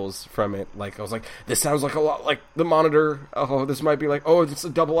singles from it, like, I was like, this sounds like a lot like The Monitor. Oh, this might be like, oh, it's a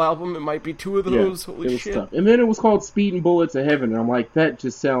double album. It might be two of those. Yeah, Holy shit. Tough. And then it was called Speed and Bullet to Heaven, and I'm like, that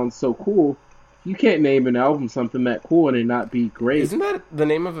just sounds so cool. You can't name an album something that cool and it not be great. Isn't that the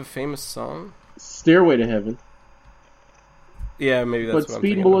name of a famous song? Stairway to Heaven. Yeah, maybe that's what I'm thinking. But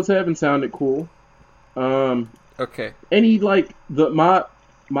Speed and Bullet to Heaven sounded cool. Okay. And he, like, my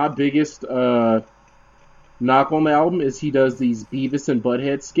biggest knock on the album is he does these Beavis and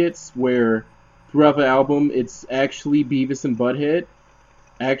Butthead skits where throughout the album it's actually Beavis and Butthead,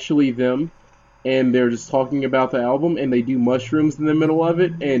 actually them, and they're just talking about the album, and they do mushrooms in the middle of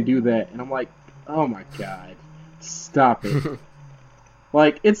it and do that. And I'm like, oh my god, stop it.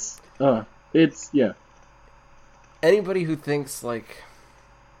 Like, it's, yeah. Anybody who thinks, like,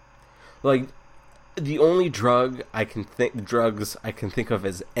 the only drugs I can think of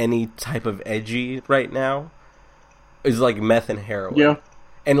as any type of edgy right now is like meth and heroin. Yeah.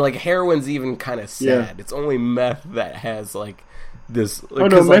 And like heroin's even kind of sad. Yeah. It's only meth that has like this. Like, oh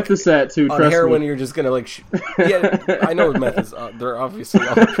no, meth is sad too. On trust heroin, me. You're just gonna like. Yeah, I know meth is. They're obviously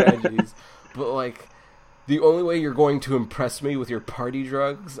all tragedies, but like the only way you're going to impress me with your party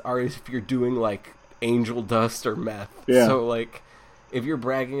drugs are if you're doing like angel dust or meth. Yeah. So like. If you're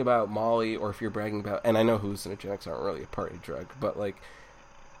bragging about Molly, or if you're bragging about, and I know hallucinogenics aren't really a party drug, but like,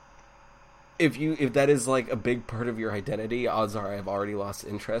 if that is like a big part of your identity, odds are I've already lost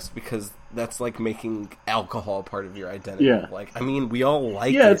interest because that's like making alcohol part of your identity. Yeah. Like, I mean, we all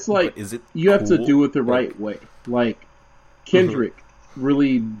like it. Yeah, it's like, but is it you cool? have to do it the right way. Like, Kendrick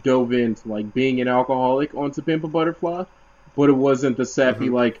really dove into like being an alcoholic on To Pimp a Butterfly, but it wasn't the sappy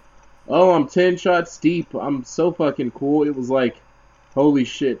like, oh, I'm 10 shots deep, I'm so fucking cool. It was like, holy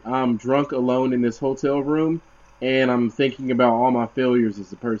shit, I'm drunk alone in this hotel room, and I'm thinking about all my failures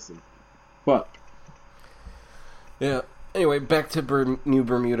as a person. Fuck. Yeah. Anyway, back to New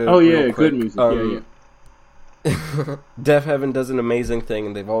Bermuda. Oh yeah, good music. Yeah. Deaf Heaven does an amazing thing,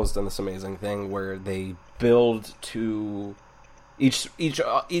 and they've always done this amazing thing where they build to each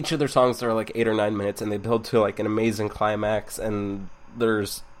of their songs are like 8 or 9 minutes, and they build to like an amazing climax, and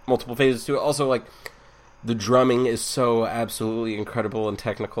there's multiple phases to it. Also, like. The drumming is so absolutely incredible and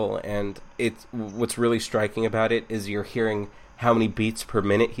technical, and what's really striking about it is you're hearing how many beats per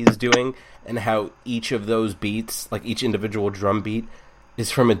minute he's doing, and how each of those beats, like each individual drum beat,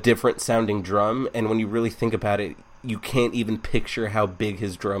 is from a different sounding drum, and when you really think about it, you can't even picture how big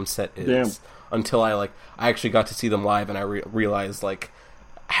his drum set is. Damn. Until I actually got to see them live, and I realized, like,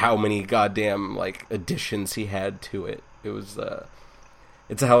 how many goddamn, like, additions he had to it. It was,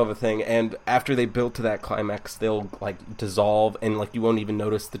 it's a hell of a thing, and after they build to that climax, they'll, like, dissolve, and, like, you won't even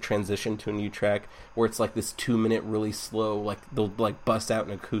notice the transition to a new track, where it's, like, this 2-minute really slow, like, they'll, like, bust out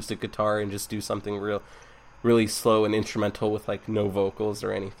an acoustic guitar and just do something really slow and instrumental with, like, no vocals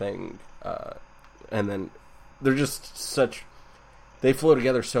or anything, and then they're just such they flow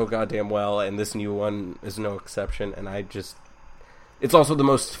together so goddamn well, and this new one is no exception. And it's also the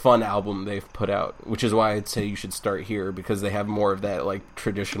most fun album they've put out, which is why I'd say you should start here, because they have more of that like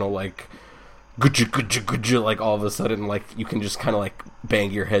traditional like like all of a sudden like you can just kind of like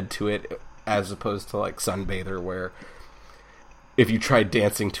bang your head to it, as opposed to like Sunbather, where if you tried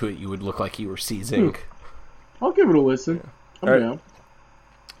dancing to it you would look like you were seizing. I'll give it a listen. I'm down.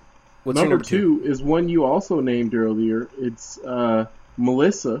 What's number your two is one you also named earlier. It's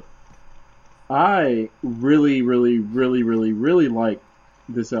Melissa. I really, really, really, really, really like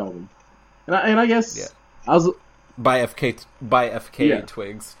this album, and I guess I was by FK Yeah.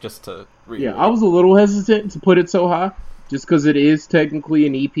 Twigs, just to I was a little hesitant to put it so high, just because it is technically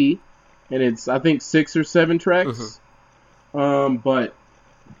an EP, and it's I think 6 or 7 tracks. But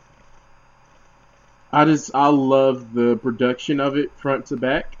I love the production of it front to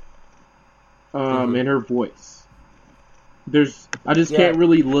back, and her voice. I just can't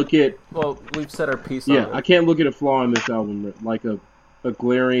really look at. Well, we've said our piece on it. I can't look at a flaw in this album, like a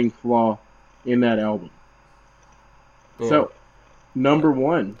glaring flaw in that album. Yeah. So, number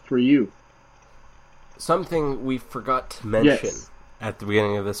 1 for you. Something we forgot to mention at the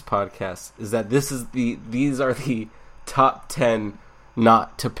beginning of this podcast is that these are the top 10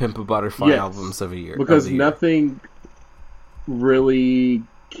 not to Pimp a Butterfly albums of a year. Because nothing really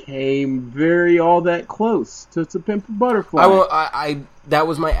came very all that close to Pimp a Butterfly. That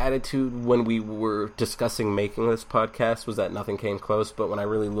was my attitude when we were discussing making this podcast, was that nothing came close, but when I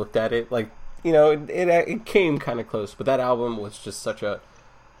really looked at it, like, you know, it came kind of close, but that album was just such a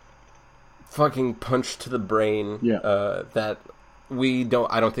fucking punch to the brain that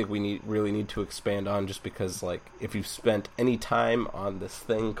I don't think we really need to expand on, just because, like, if you've spent any time on this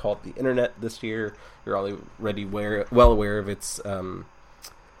thing called the internet this year, you're already well aware of its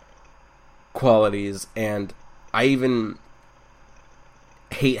qualities. And I even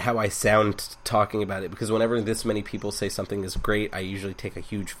hate how I sound talking about it, because whenever this many people say something is great, I usually take a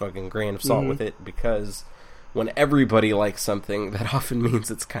huge fucking grain of salt with it, because when everybody likes something, that often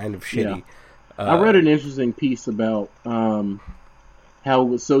means it's kind of shitty. I read an interesting piece about how it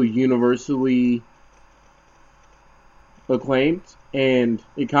was so universally acclaimed, and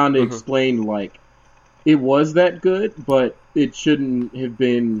it kind of explained, like, it was that good, but it shouldn't have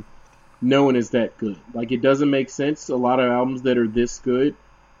been known as that good. Like, it doesn't make sense. A lot of albums that are this good,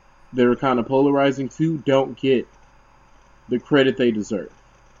 that are kind of polarizing too, don't get the credit they deserve.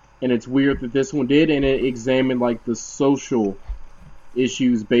 And it's weird that this one did, and it examined, like, the social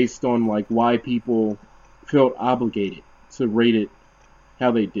issues based on, like, why people felt obligated to rate it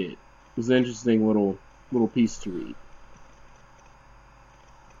how they did. It was an interesting little piece to read.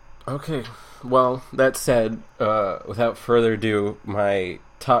 Okay, well, that said, without further ado, my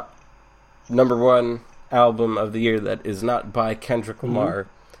top number 1 album of the year that is not by Kendrick Lamar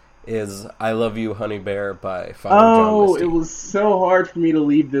is I Love You, Honey Bear by Father John Misty. It was so hard for me to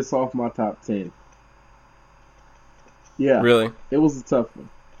leave this off my top 10. Yeah. Really? It was a tough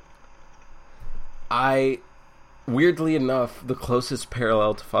one. Weirdly enough, the closest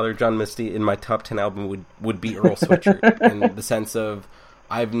parallel to Father John Misty in my top 10 album would be Earl Sweatshirt, in the sense of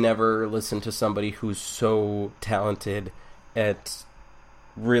I've never listened to somebody who's so talented at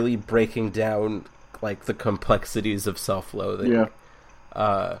really breaking down, like, the complexities of self-loathing.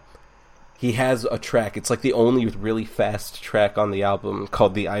 Yeah. He has a track, it's like the only really fast track on the album,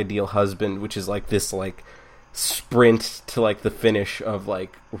 called The Ideal Husband, which is like this, like, sprint to, like, the finish of,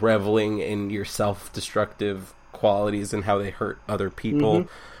 like, reveling in your self-destructive qualities and how they hurt other people.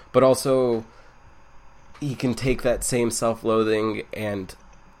 But also, he can take that same self-loathing and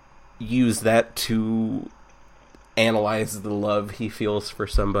use that to analyze the love he feels for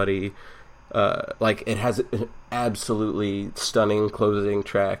somebody. Like, it has an absolutely stunning closing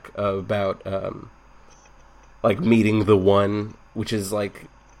track about like meeting the one, which is, like,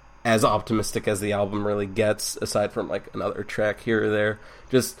 as optimistic as the album really gets, aside from, like, another track here or there.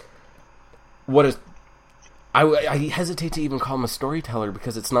 Just what is I hesitate to even call him a storyteller,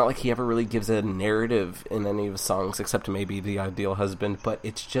 because it's not like he ever really gives a narrative in any of his songs, except maybe The Ideal Husband. But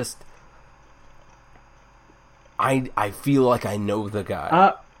it's just I feel like I know the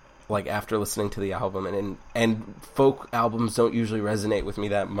guy, like, after listening to the album, and folk albums don't usually resonate with me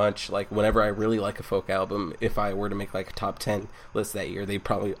that much. Like, whenever I really like a folk album, if I were to make, like, a top 10 list that year, they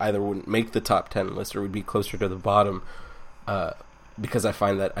probably either wouldn't make the top 10 list or would be closer to the bottom, because I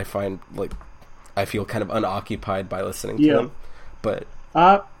find like I feel kind of unoccupied by listening to them. But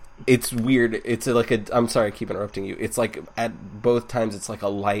it's weird. It's like I'm sorry, I keep interrupting you. It's like at both times it's like a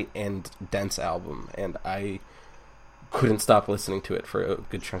light and dense album, and I couldn't stop listening to it for a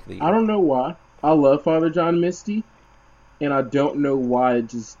good chunk of the year. I don't know why. I love Father John Misty, and I don't know why it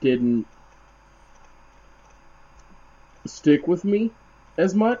just didn't stick with me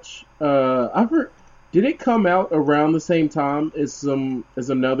as much. I've heard, did it come out around the same time as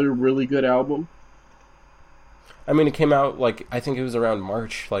another really good album? I mean, it came out, like, I think it was around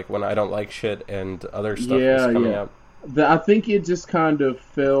March, like, when I Don't Like Shit and other stuff was coming out. I think it just kind of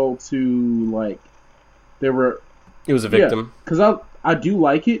fell to, like, there were... It was a victim. Because I do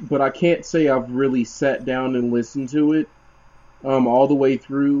like it, but I can't say I've really sat down and listened to it all the way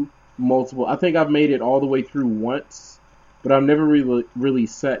through multiple... I think I've made it all the way through once, but I've never really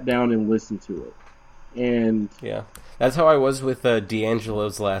sat down and listened to it. And... Yeah. That's how I was with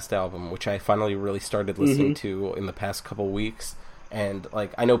D'Angelo's last album, which I finally really started listening to in the past couple weeks. And,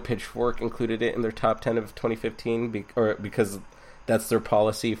 like, I know Pitchfork included it in their top 10 of 2015 because that's their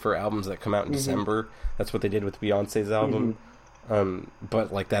policy for albums that come out in December. That's what they did with Beyonce's album.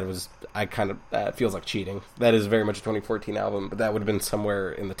 But, like, that feels like cheating. That is very much a 2014 album, but that would have been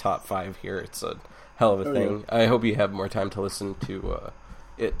somewhere in the top 5 here. It's a hell of a thing. Yeah. I hope you have more time to listen to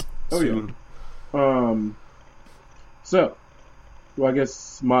it soon. Yeah. So, well, I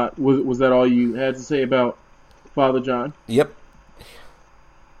guess was that all you had to say about Father John? Yep.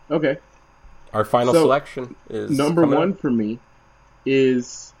 Okay. Our final selection is number 1 for me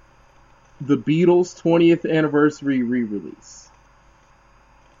is the Beatles' 20th anniversary re-release.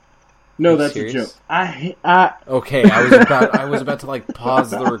 No, that's serious? a joke. Okay, I was about to like pause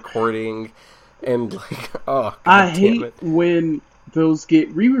the recording and like I hate when those get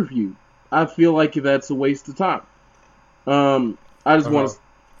re-reviewed. I feel like that's a waste of time. I just want to.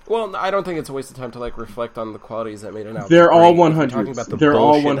 Well, I don't think it's a waste of time to like reflect on the qualities that made it out. They're all 100s. Talking about the They're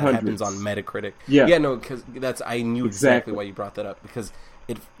bullshit all 100s. that happens on Metacritic. Yeah, no, because I knew exactly why you brought that up because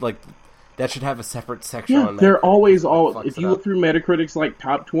it like that should have a separate section. Yeah, on they're Metacritic. always all. If you look through Metacritic's like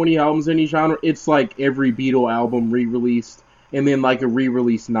top 20 albums in each genre, it's like every Beatle album re-released, and then like a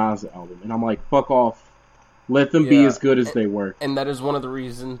re-released Nas album, and I'm like, fuck off. Let them be as good as they were. And that is one of the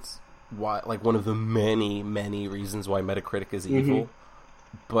reasons why, like one of the many, many reasons why Metacritic is evil.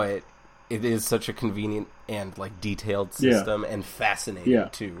 But it is such a convenient and like detailed system and fascinating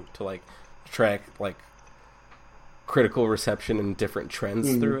too to like track like critical reception and different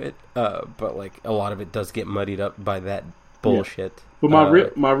trends through it. But like a lot of it does get muddied up by that bullshit. But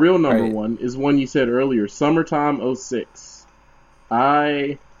my real number one is one you said earlier, Summertime 06.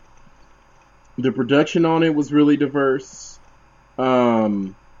 The production on it was really diverse.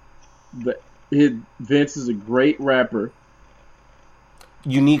 Vince is a great rapper.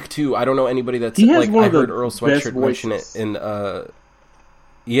 Unique too. I don't know anybody that's he has like. One I of heard the Earl Sweatshirt mention it in. I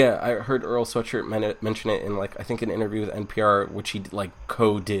heard Earl Sweatshirt mention it in like I think an interview with NPR, which he like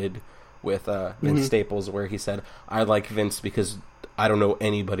co-did with Vince Staples, where he said, "I like Vince because I don't know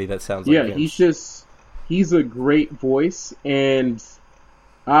anybody that sounds like Vince." He's a great voice, and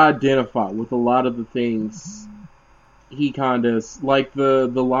I identify with a lot of the things he kind of like the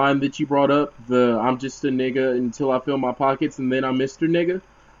line that you brought up, I'm just a nigga until I fill my pockets and then I'm Mr. Nigga.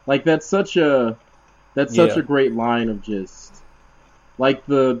 Like that's such a great line of just like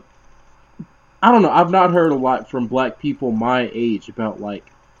I don't know, I've not heard a lot from black people my age about like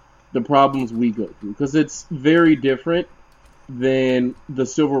the problems we go through because it's very different than the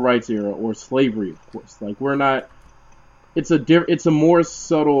civil rights era or slavery, of course. Like it's a more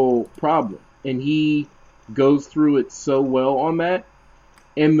subtle problem, and he goes through it so well on that,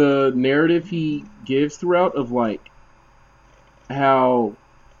 and the narrative he gives throughout of like how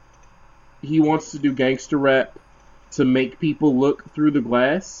he wants to do gangster rap to make people look through the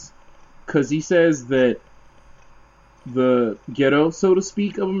glass, because he says that the ghetto, so to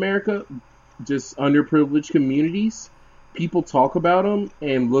speak, of America, just underprivileged communities, people talk about them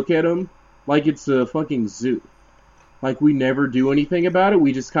and look at them like it's a fucking zoo. Like, we never do anything about it.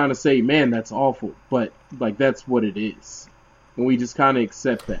 We just kind of say, man, that's awful. But, like, that's what it is. And we just kind of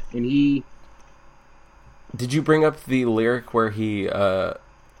accept that. And he... Did you bring up the lyric where he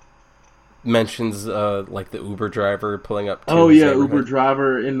mentions, like, the Uber driver pulling up to his neighborhood? Uber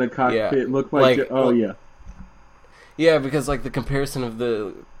driver in the cockpit looked like... Yeah, because, like, the comparison of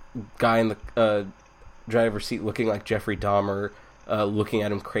the guy in the driver's seat looking like Jeffrey Dahmer, looking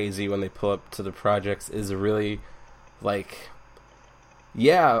at him crazy when they pull up to the projects is really... Like,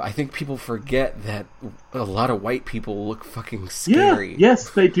 yeah, I think people forget that a lot of white people look fucking scary. Yeah,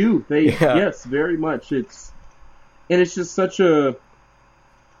 yes, they do. Yes, very much. It's just such a...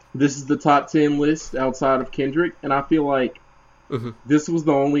 This is the top 10 list outside of Kendrick, and I feel like this was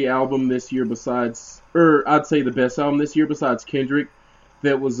the only album this year besides... Or I'd say the best album this year besides Kendrick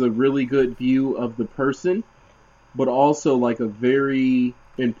that was a really good view of the person, but also like a very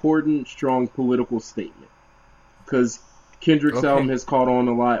important, strong political statement. Because Kendrick's album has caught on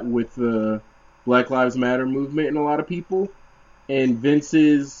a lot with the Black Lives Matter movement and a lot of people. And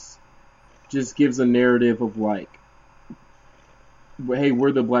Vince's just gives a narrative of like, hey,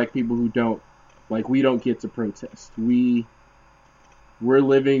 we're the black people who don't, like, we don't get to protest. We're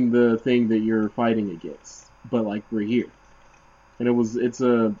living the thing that you're fighting against, but like we're here. And it's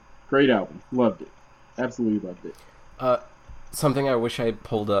a great album. Loved it. Absolutely loved it. Something I wish I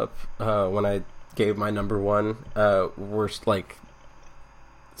pulled up when I gave my number one were like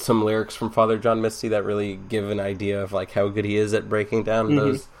some lyrics from Father John Misty that really give an idea of like how good he is at breaking down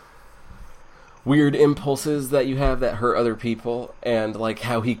those weird impulses that you have that hurt other people, and like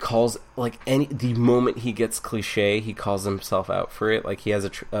how he calls like the moment he gets cliche, he calls himself out for it. Like he has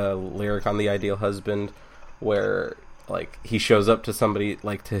a lyric on The Ideal Husband where like he shows up to somebody,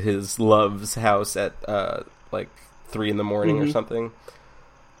 like to his love's house at like 3 a.m. or something,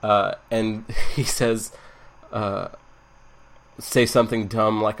 and he says say something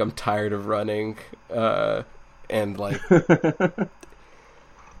dumb like I'm tired of running, and like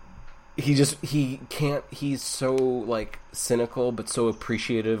he's so like cynical but so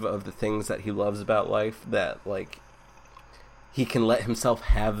appreciative of the things that he loves about life that like he can let himself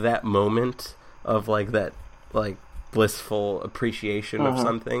have that moment of like that like blissful appreciation of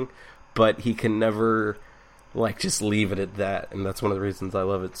something, but he can never like just leave it at that, and that's one of the reasons I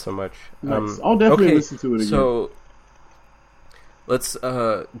love it so much. Nice. I'll definitely listen to it again. So let's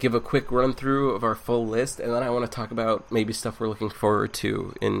give a quick run through of our full list, and then I want to talk about maybe stuff we're looking forward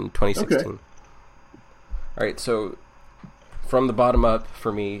to in 2016. Okay. All right, so from the bottom up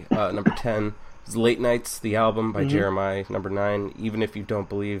for me, number 10 is Late Nights, the album by Jeremiah. Number 9, Even If You Don't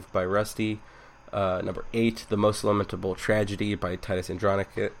Believe by Rusty. Number 8, The Most Lamentable Tragedy by Titus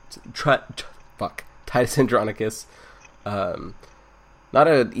Andronicus. Titus Andronicus. Not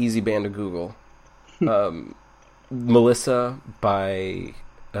an easy band to Google. Melissa by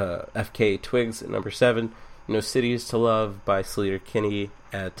FK Twigs at number 7. No Cities to Love by Sleater Kinney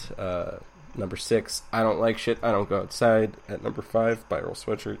at number 6. I Don't Like Shit, I Don't Go Outside at number 5 by Earl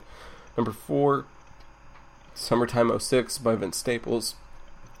Sweatshirt. Number 4, Summertime '06 by Vince Staples.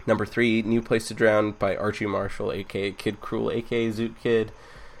 Number 3, New Place to Drown by Archie Marshall, a.k.a. Kid Cruel, a.k.a. Zoot Kid.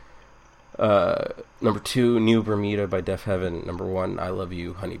 Number 2, New Bermuda by Deaf Heaven. Number 1, I Love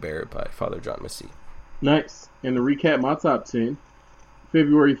You, Honey Bear by Father John Misty. Nice. And to recap my top 10,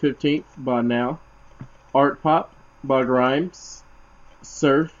 February 15th by Now, Art Pop by Grimes,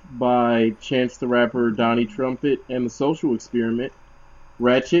 Surf by Chance the Rapper, Donnie Trumpet, and The Social Experiment,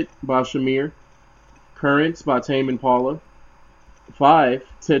 Ratchet by Shamir, Currents by Tame Impala, 5,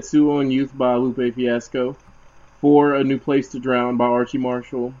 Tetsuo and Youth by Lupe Fiasco, 4, A New Place to Drown by Archie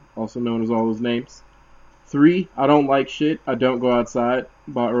Marshall, also known as all those names, 3, I Don't Like Shit, I Don't Go Outside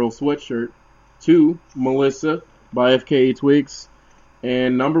by Earl Sweatshirt, 2, Melissa by FKA Twigs,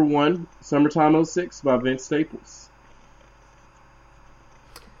 and number 1, Summertime '06 by Vince Staples.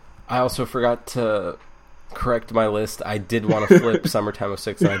 I also forgot to correct my list. I did want to flip Summertime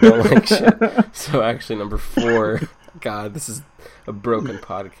 '06 and I Don't Like Shit. So actually number 4, God, this is a broken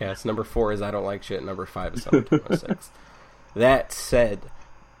podcast. Number 4 is I Don't Like Shit. Number 5 is Summertime '06. That said,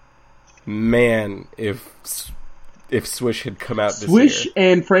 man, if Swish had come out this year. Swish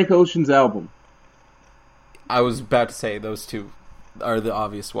and Frank Ocean's album. I was about to say those two are the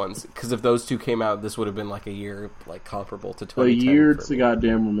obvious ones, because if those two came out, this would have been like a year like comparable to 2010. A year to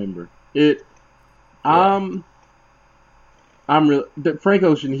goddamn remember it. I'm real. Frank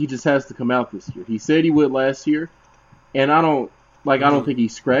Ocean, he just has to come out this year. He said he would last year, and I don't think he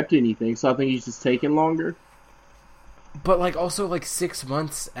scrapped anything, so I think he's just taking longer. But like also like 6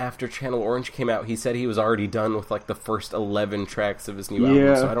 months after Channel Orange came out, he said he was already done with like the first 11 tracks of his new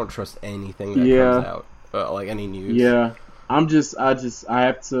album. So I don't trust anything that comes out. Like any news. Yeah, I have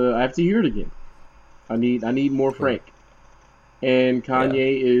to hear it again. I need more Frank. And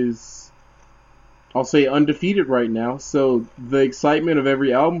Kanye is, I'll say, undefeated right now. So the excitement of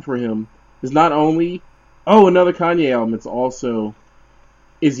every album for him is not only, another Kanye album. It's also,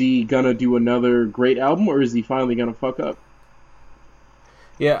 is he gonna do another great album, or is he finally gonna fuck up?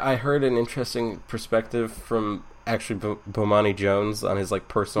 Yeah, I heard an interesting perspective from actually Bomani Jones on his like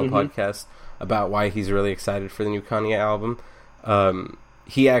personal podcast about why he's really excited for the new Kanye album.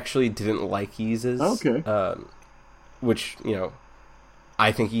 He actually didn't like Yeezus. Okay. Which, you know,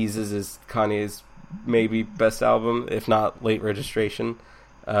 I think Yeezus is Kanye's maybe best album, if not Late Registration.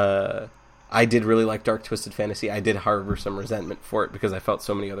 I did really like Dark Twisted Fantasy. I did harbor some resentment for it because I felt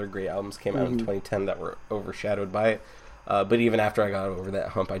so many other great albums came out in 2010 that were overshadowed by it. But even after I got over that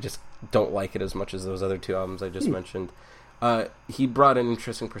hump, I just don't like it as much as those other two albums I just mentioned. He brought an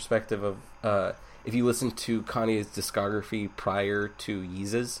interesting perspective of if you listen to Kanye's discography prior to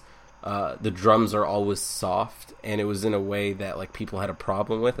Yeezus, the drums are always soft, and it was in a way that like people had a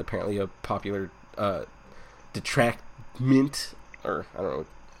problem with. Apparently, a popular detractment, or I don't know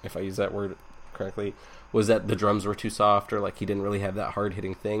if I use that word correctly, was that the drums were too soft, or like he didn't really have that hard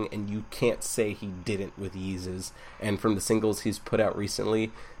hitting thing. And you can't say he didn't with Yeezus. And from the singles he's put out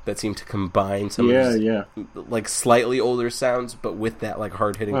recently, that seem to combine some of his, like slightly older sounds, but with that like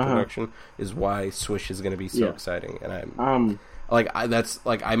hard hitting production, is why Swish is going to be so exciting. And I'm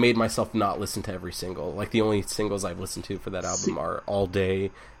I made myself not listen to every single. Like the only singles I've listened to for that album are All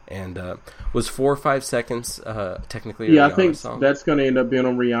Day and was 4 or 5 seconds technically a Rihanna I think song? That's going to end up being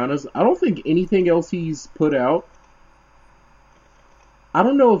on Rihanna's. I don't think anything else he's put out. I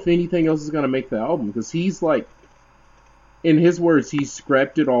don't know if anything else is going to make the album, because he's like, in his words, he's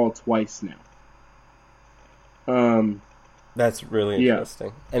scrapped it all twice now. That's really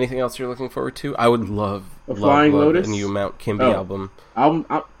interesting. Anything else you're looking forward to? I would love Flying Lotus, a new Mount Kimby album.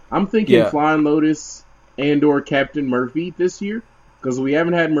 I'm thinking Flying Lotus and/or Captain Murphy this year, because we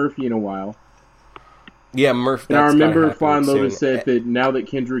haven't had Murphy in a while. Yeah, Murphy. And I remember Flying Lotus said that now that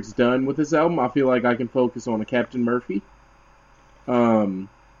Kendrick's done with this album, I feel like I can focus on a Captain Murphy. So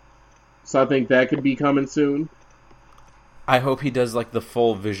I think that could be coming soon. I hope he does like the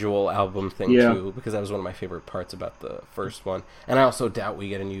full visual album thing too, because that was one of my favorite parts about the first one. And I also doubt we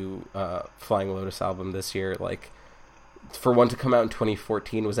get a new Flying Lotus album this year. Like, for one to come out in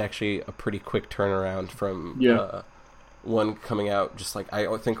 2014 was actually a pretty quick turnaround from one coming out just like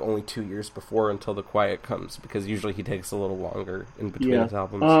I think only 2 years before Until the Quiet comes, because usually he takes a little longer in between his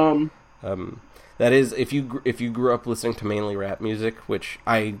albums. That is, if you grew up listening to mainly rap music, which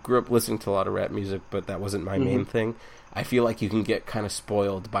I grew up listening to a lot of rap music, but that wasn't my main thing. I feel like you can get kind of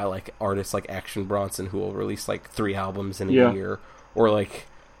spoiled by like artists like Action Bronson, who will release like 3 albums in a year, or like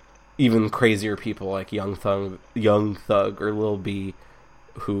even crazier people like Young Thug or Lil B,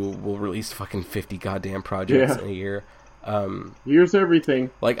 who will release fucking 50 goddamn projects in a year. Here's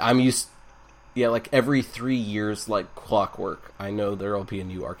everything. Like I'm used. Yeah, like every 3 years, like clockwork, I know there'll be a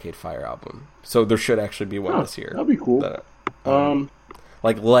new Arcade Fire album. So there should actually be one this year. That'd be cool.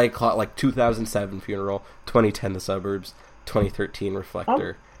 Like 2007 Funeral, 2010 The Suburbs, 2013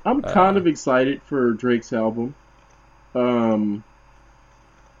 Reflector. I'm kind of excited for Drake's album.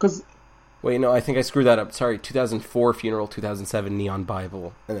 Cause wait, no, I think I screwed that up. Sorry, 2004 Funeral, 2007 Neon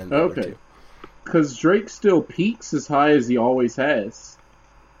Bible, and then the other two. Because Drake still peaks as high as he always has.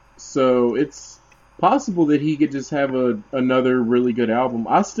 So it's possible that he could just have another really good album.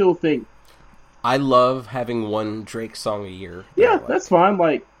 I still think... I love having one Drake song a year. Yeah, that's fine.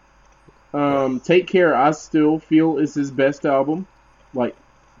 Like, Take Care, I still feel is his best album. Like,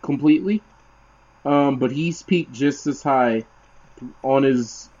 completely. But he's peaked just as high on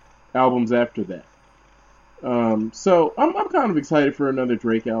his albums after that. So I'm kind of excited for another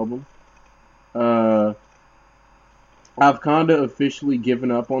Drake album. I've kind of officially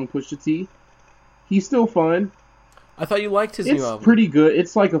given up on Pusha T. He's still fun. I thought you liked his new album. It's pretty good.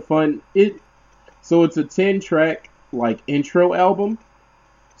 It's like a fun... So it's a 10-track like intro album.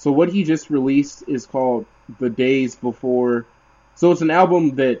 So what he just released is called The Days Before. So it's an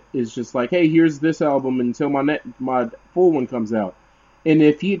album that is just like, hey, here's this album until my full one comes out. And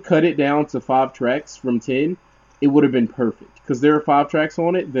if he had cut it down to 5 tracks from 10, it would have been perfect. Because there are 5 tracks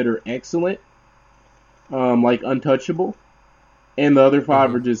on it that are excellent. Like Untouchable. And the other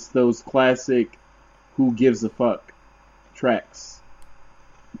 5 are just those classic who gives a fuck tracks.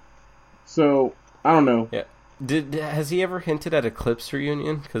 So, I don't know. Yeah. Has he ever hinted at a Clips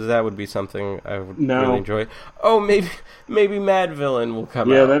reunion? Because that would be something I would really enjoy. Oh, maybe Mad Villain will come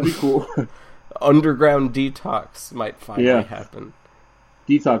out. Yeah, that'd be cool. Underground Detox might finally happen.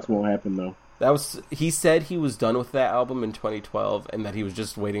 Detox won't happen, though. He said he was done with that album in 2012, and that he was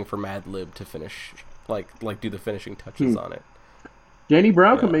just waiting for Madlib to finish, like do the finishing touches on it. Danny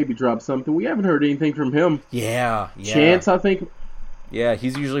Brown can maybe drop something. We haven't heard anything from him. Yeah. Chance, I think. Yeah,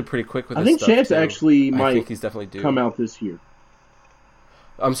 he's usually pretty quick with his stuff. I think Chance too. actually might think he's definitely due. Come out this year.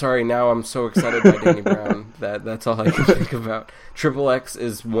 I'm sorry, now I'm so excited by Danny Brown that's all I can think about. Triple X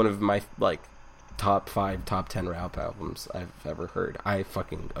is one of my top 5, top 10 rap albums I've ever heard. I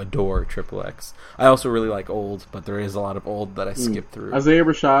fucking adore Triple X. I also really like Old, but there is a lot of Old that I skip through. Isaiah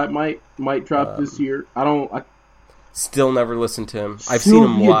Rashad might drop this year. I still never listened to him. I've seen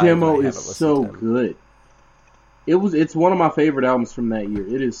him live. Demo is so good. It's one of my favorite albums from that year.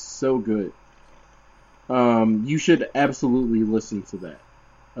 It is so good. You should absolutely listen to that.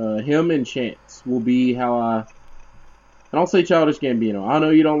 Him and Chance will be how I don't say Childish Gambino. I know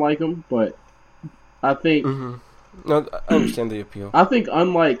you don't like him, but I think No, I understand the appeal. I think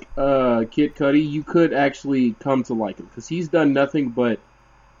unlike Kid Cudi, you could actually come to like him because he's done nothing but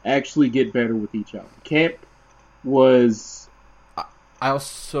actually get better with each album. Camp was. I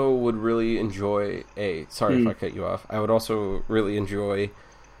also would really enjoy Sorry if I cut you off. I would also really enjoy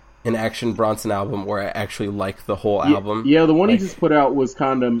an Action Bronson album where I actually like the whole album. Yeah, the one he just put out was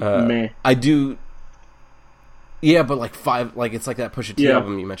kind of meh. I do. Yeah, but like 5, like it's like that Pusha T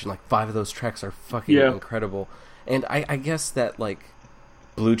album you mentioned. Like 5 of those tracks are fucking incredible. And I guess that like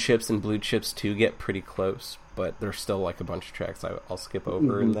Blue Chips and Blue Chips 2 get pretty close, but there's still like a bunch of tracks I'll skip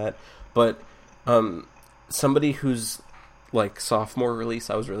over in that. But somebody who's like sophomore release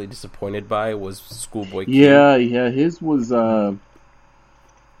I was really disappointed by was Schoolboy Q. Yeah, his was.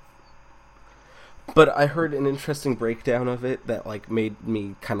 But I heard an interesting breakdown of it that like made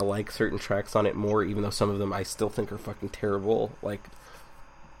me kind of like certain tracks on it more, even though some of them I still think are fucking terrible. Like,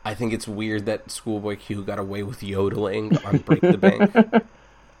 I think it's weird that Schoolboy Q got away with yodeling on Break the Bank.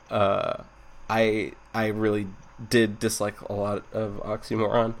 I really did dislike a lot of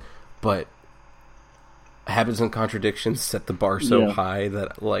Oxymoron, but Habits and Contradictions set the bar so high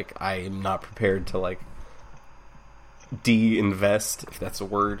that like I am not prepared to like de-invest, if that's a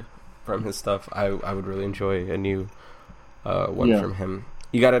word, from his stuff. I would really enjoy a new one from him.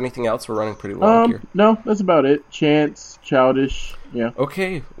 You got anything else? We're running pretty long here. No, that's about it. Chance, Childish,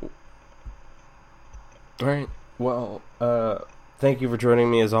 Okay. Alright. Well, thank you for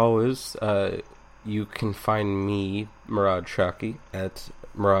joining me as always. You can find me, Murad Shaki, at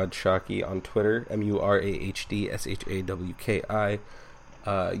Murad Shaki on Twitter, MURAHDSHAWKI.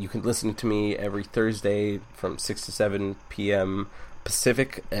 You can listen to me every Thursday from 6 to 7 p.m.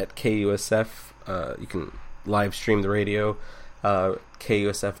 Pacific at KUSF. You can live stream the radio,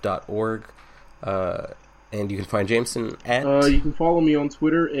 KUSF.org. And you can find Jameson at... you can follow me on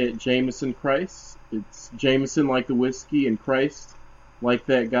Twitter at Jameson Christ. It's Jameson like the whiskey and Christ like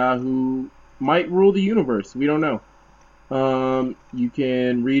that guy who might rule the universe. We don't know. You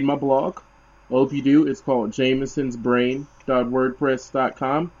can read my blog. I hope you do. It's called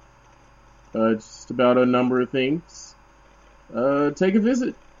jamesonsbrain.wordpress.com. Just about a number of things. Take a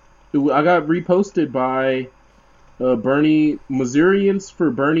visit. I got reposted by Bernie Missourians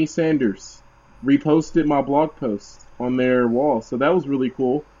for Bernie Sanders. Reposted my blog post on their wall, so that was really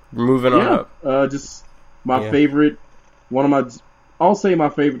cool. Moving on up. Just my favorite, I'll say my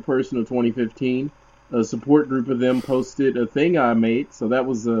favorite person of 2015. A support group of them posted a thing I made, so that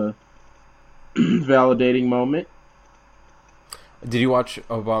was a validating moment. Did you watch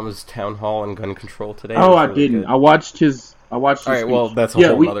Obama's town hall on gun control today? Oh, I didn't. Good. I watched his All right, speech. well, that's a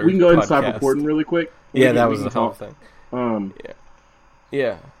whole other we can go ahead and stop podcast. recording really quick. That was the whole thing.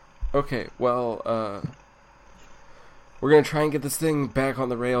 Yeah. Okay, well, we're going to try and get this thing back on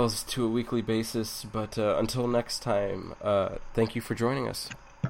the rails to a weekly basis, but until next time, thank you for joining us.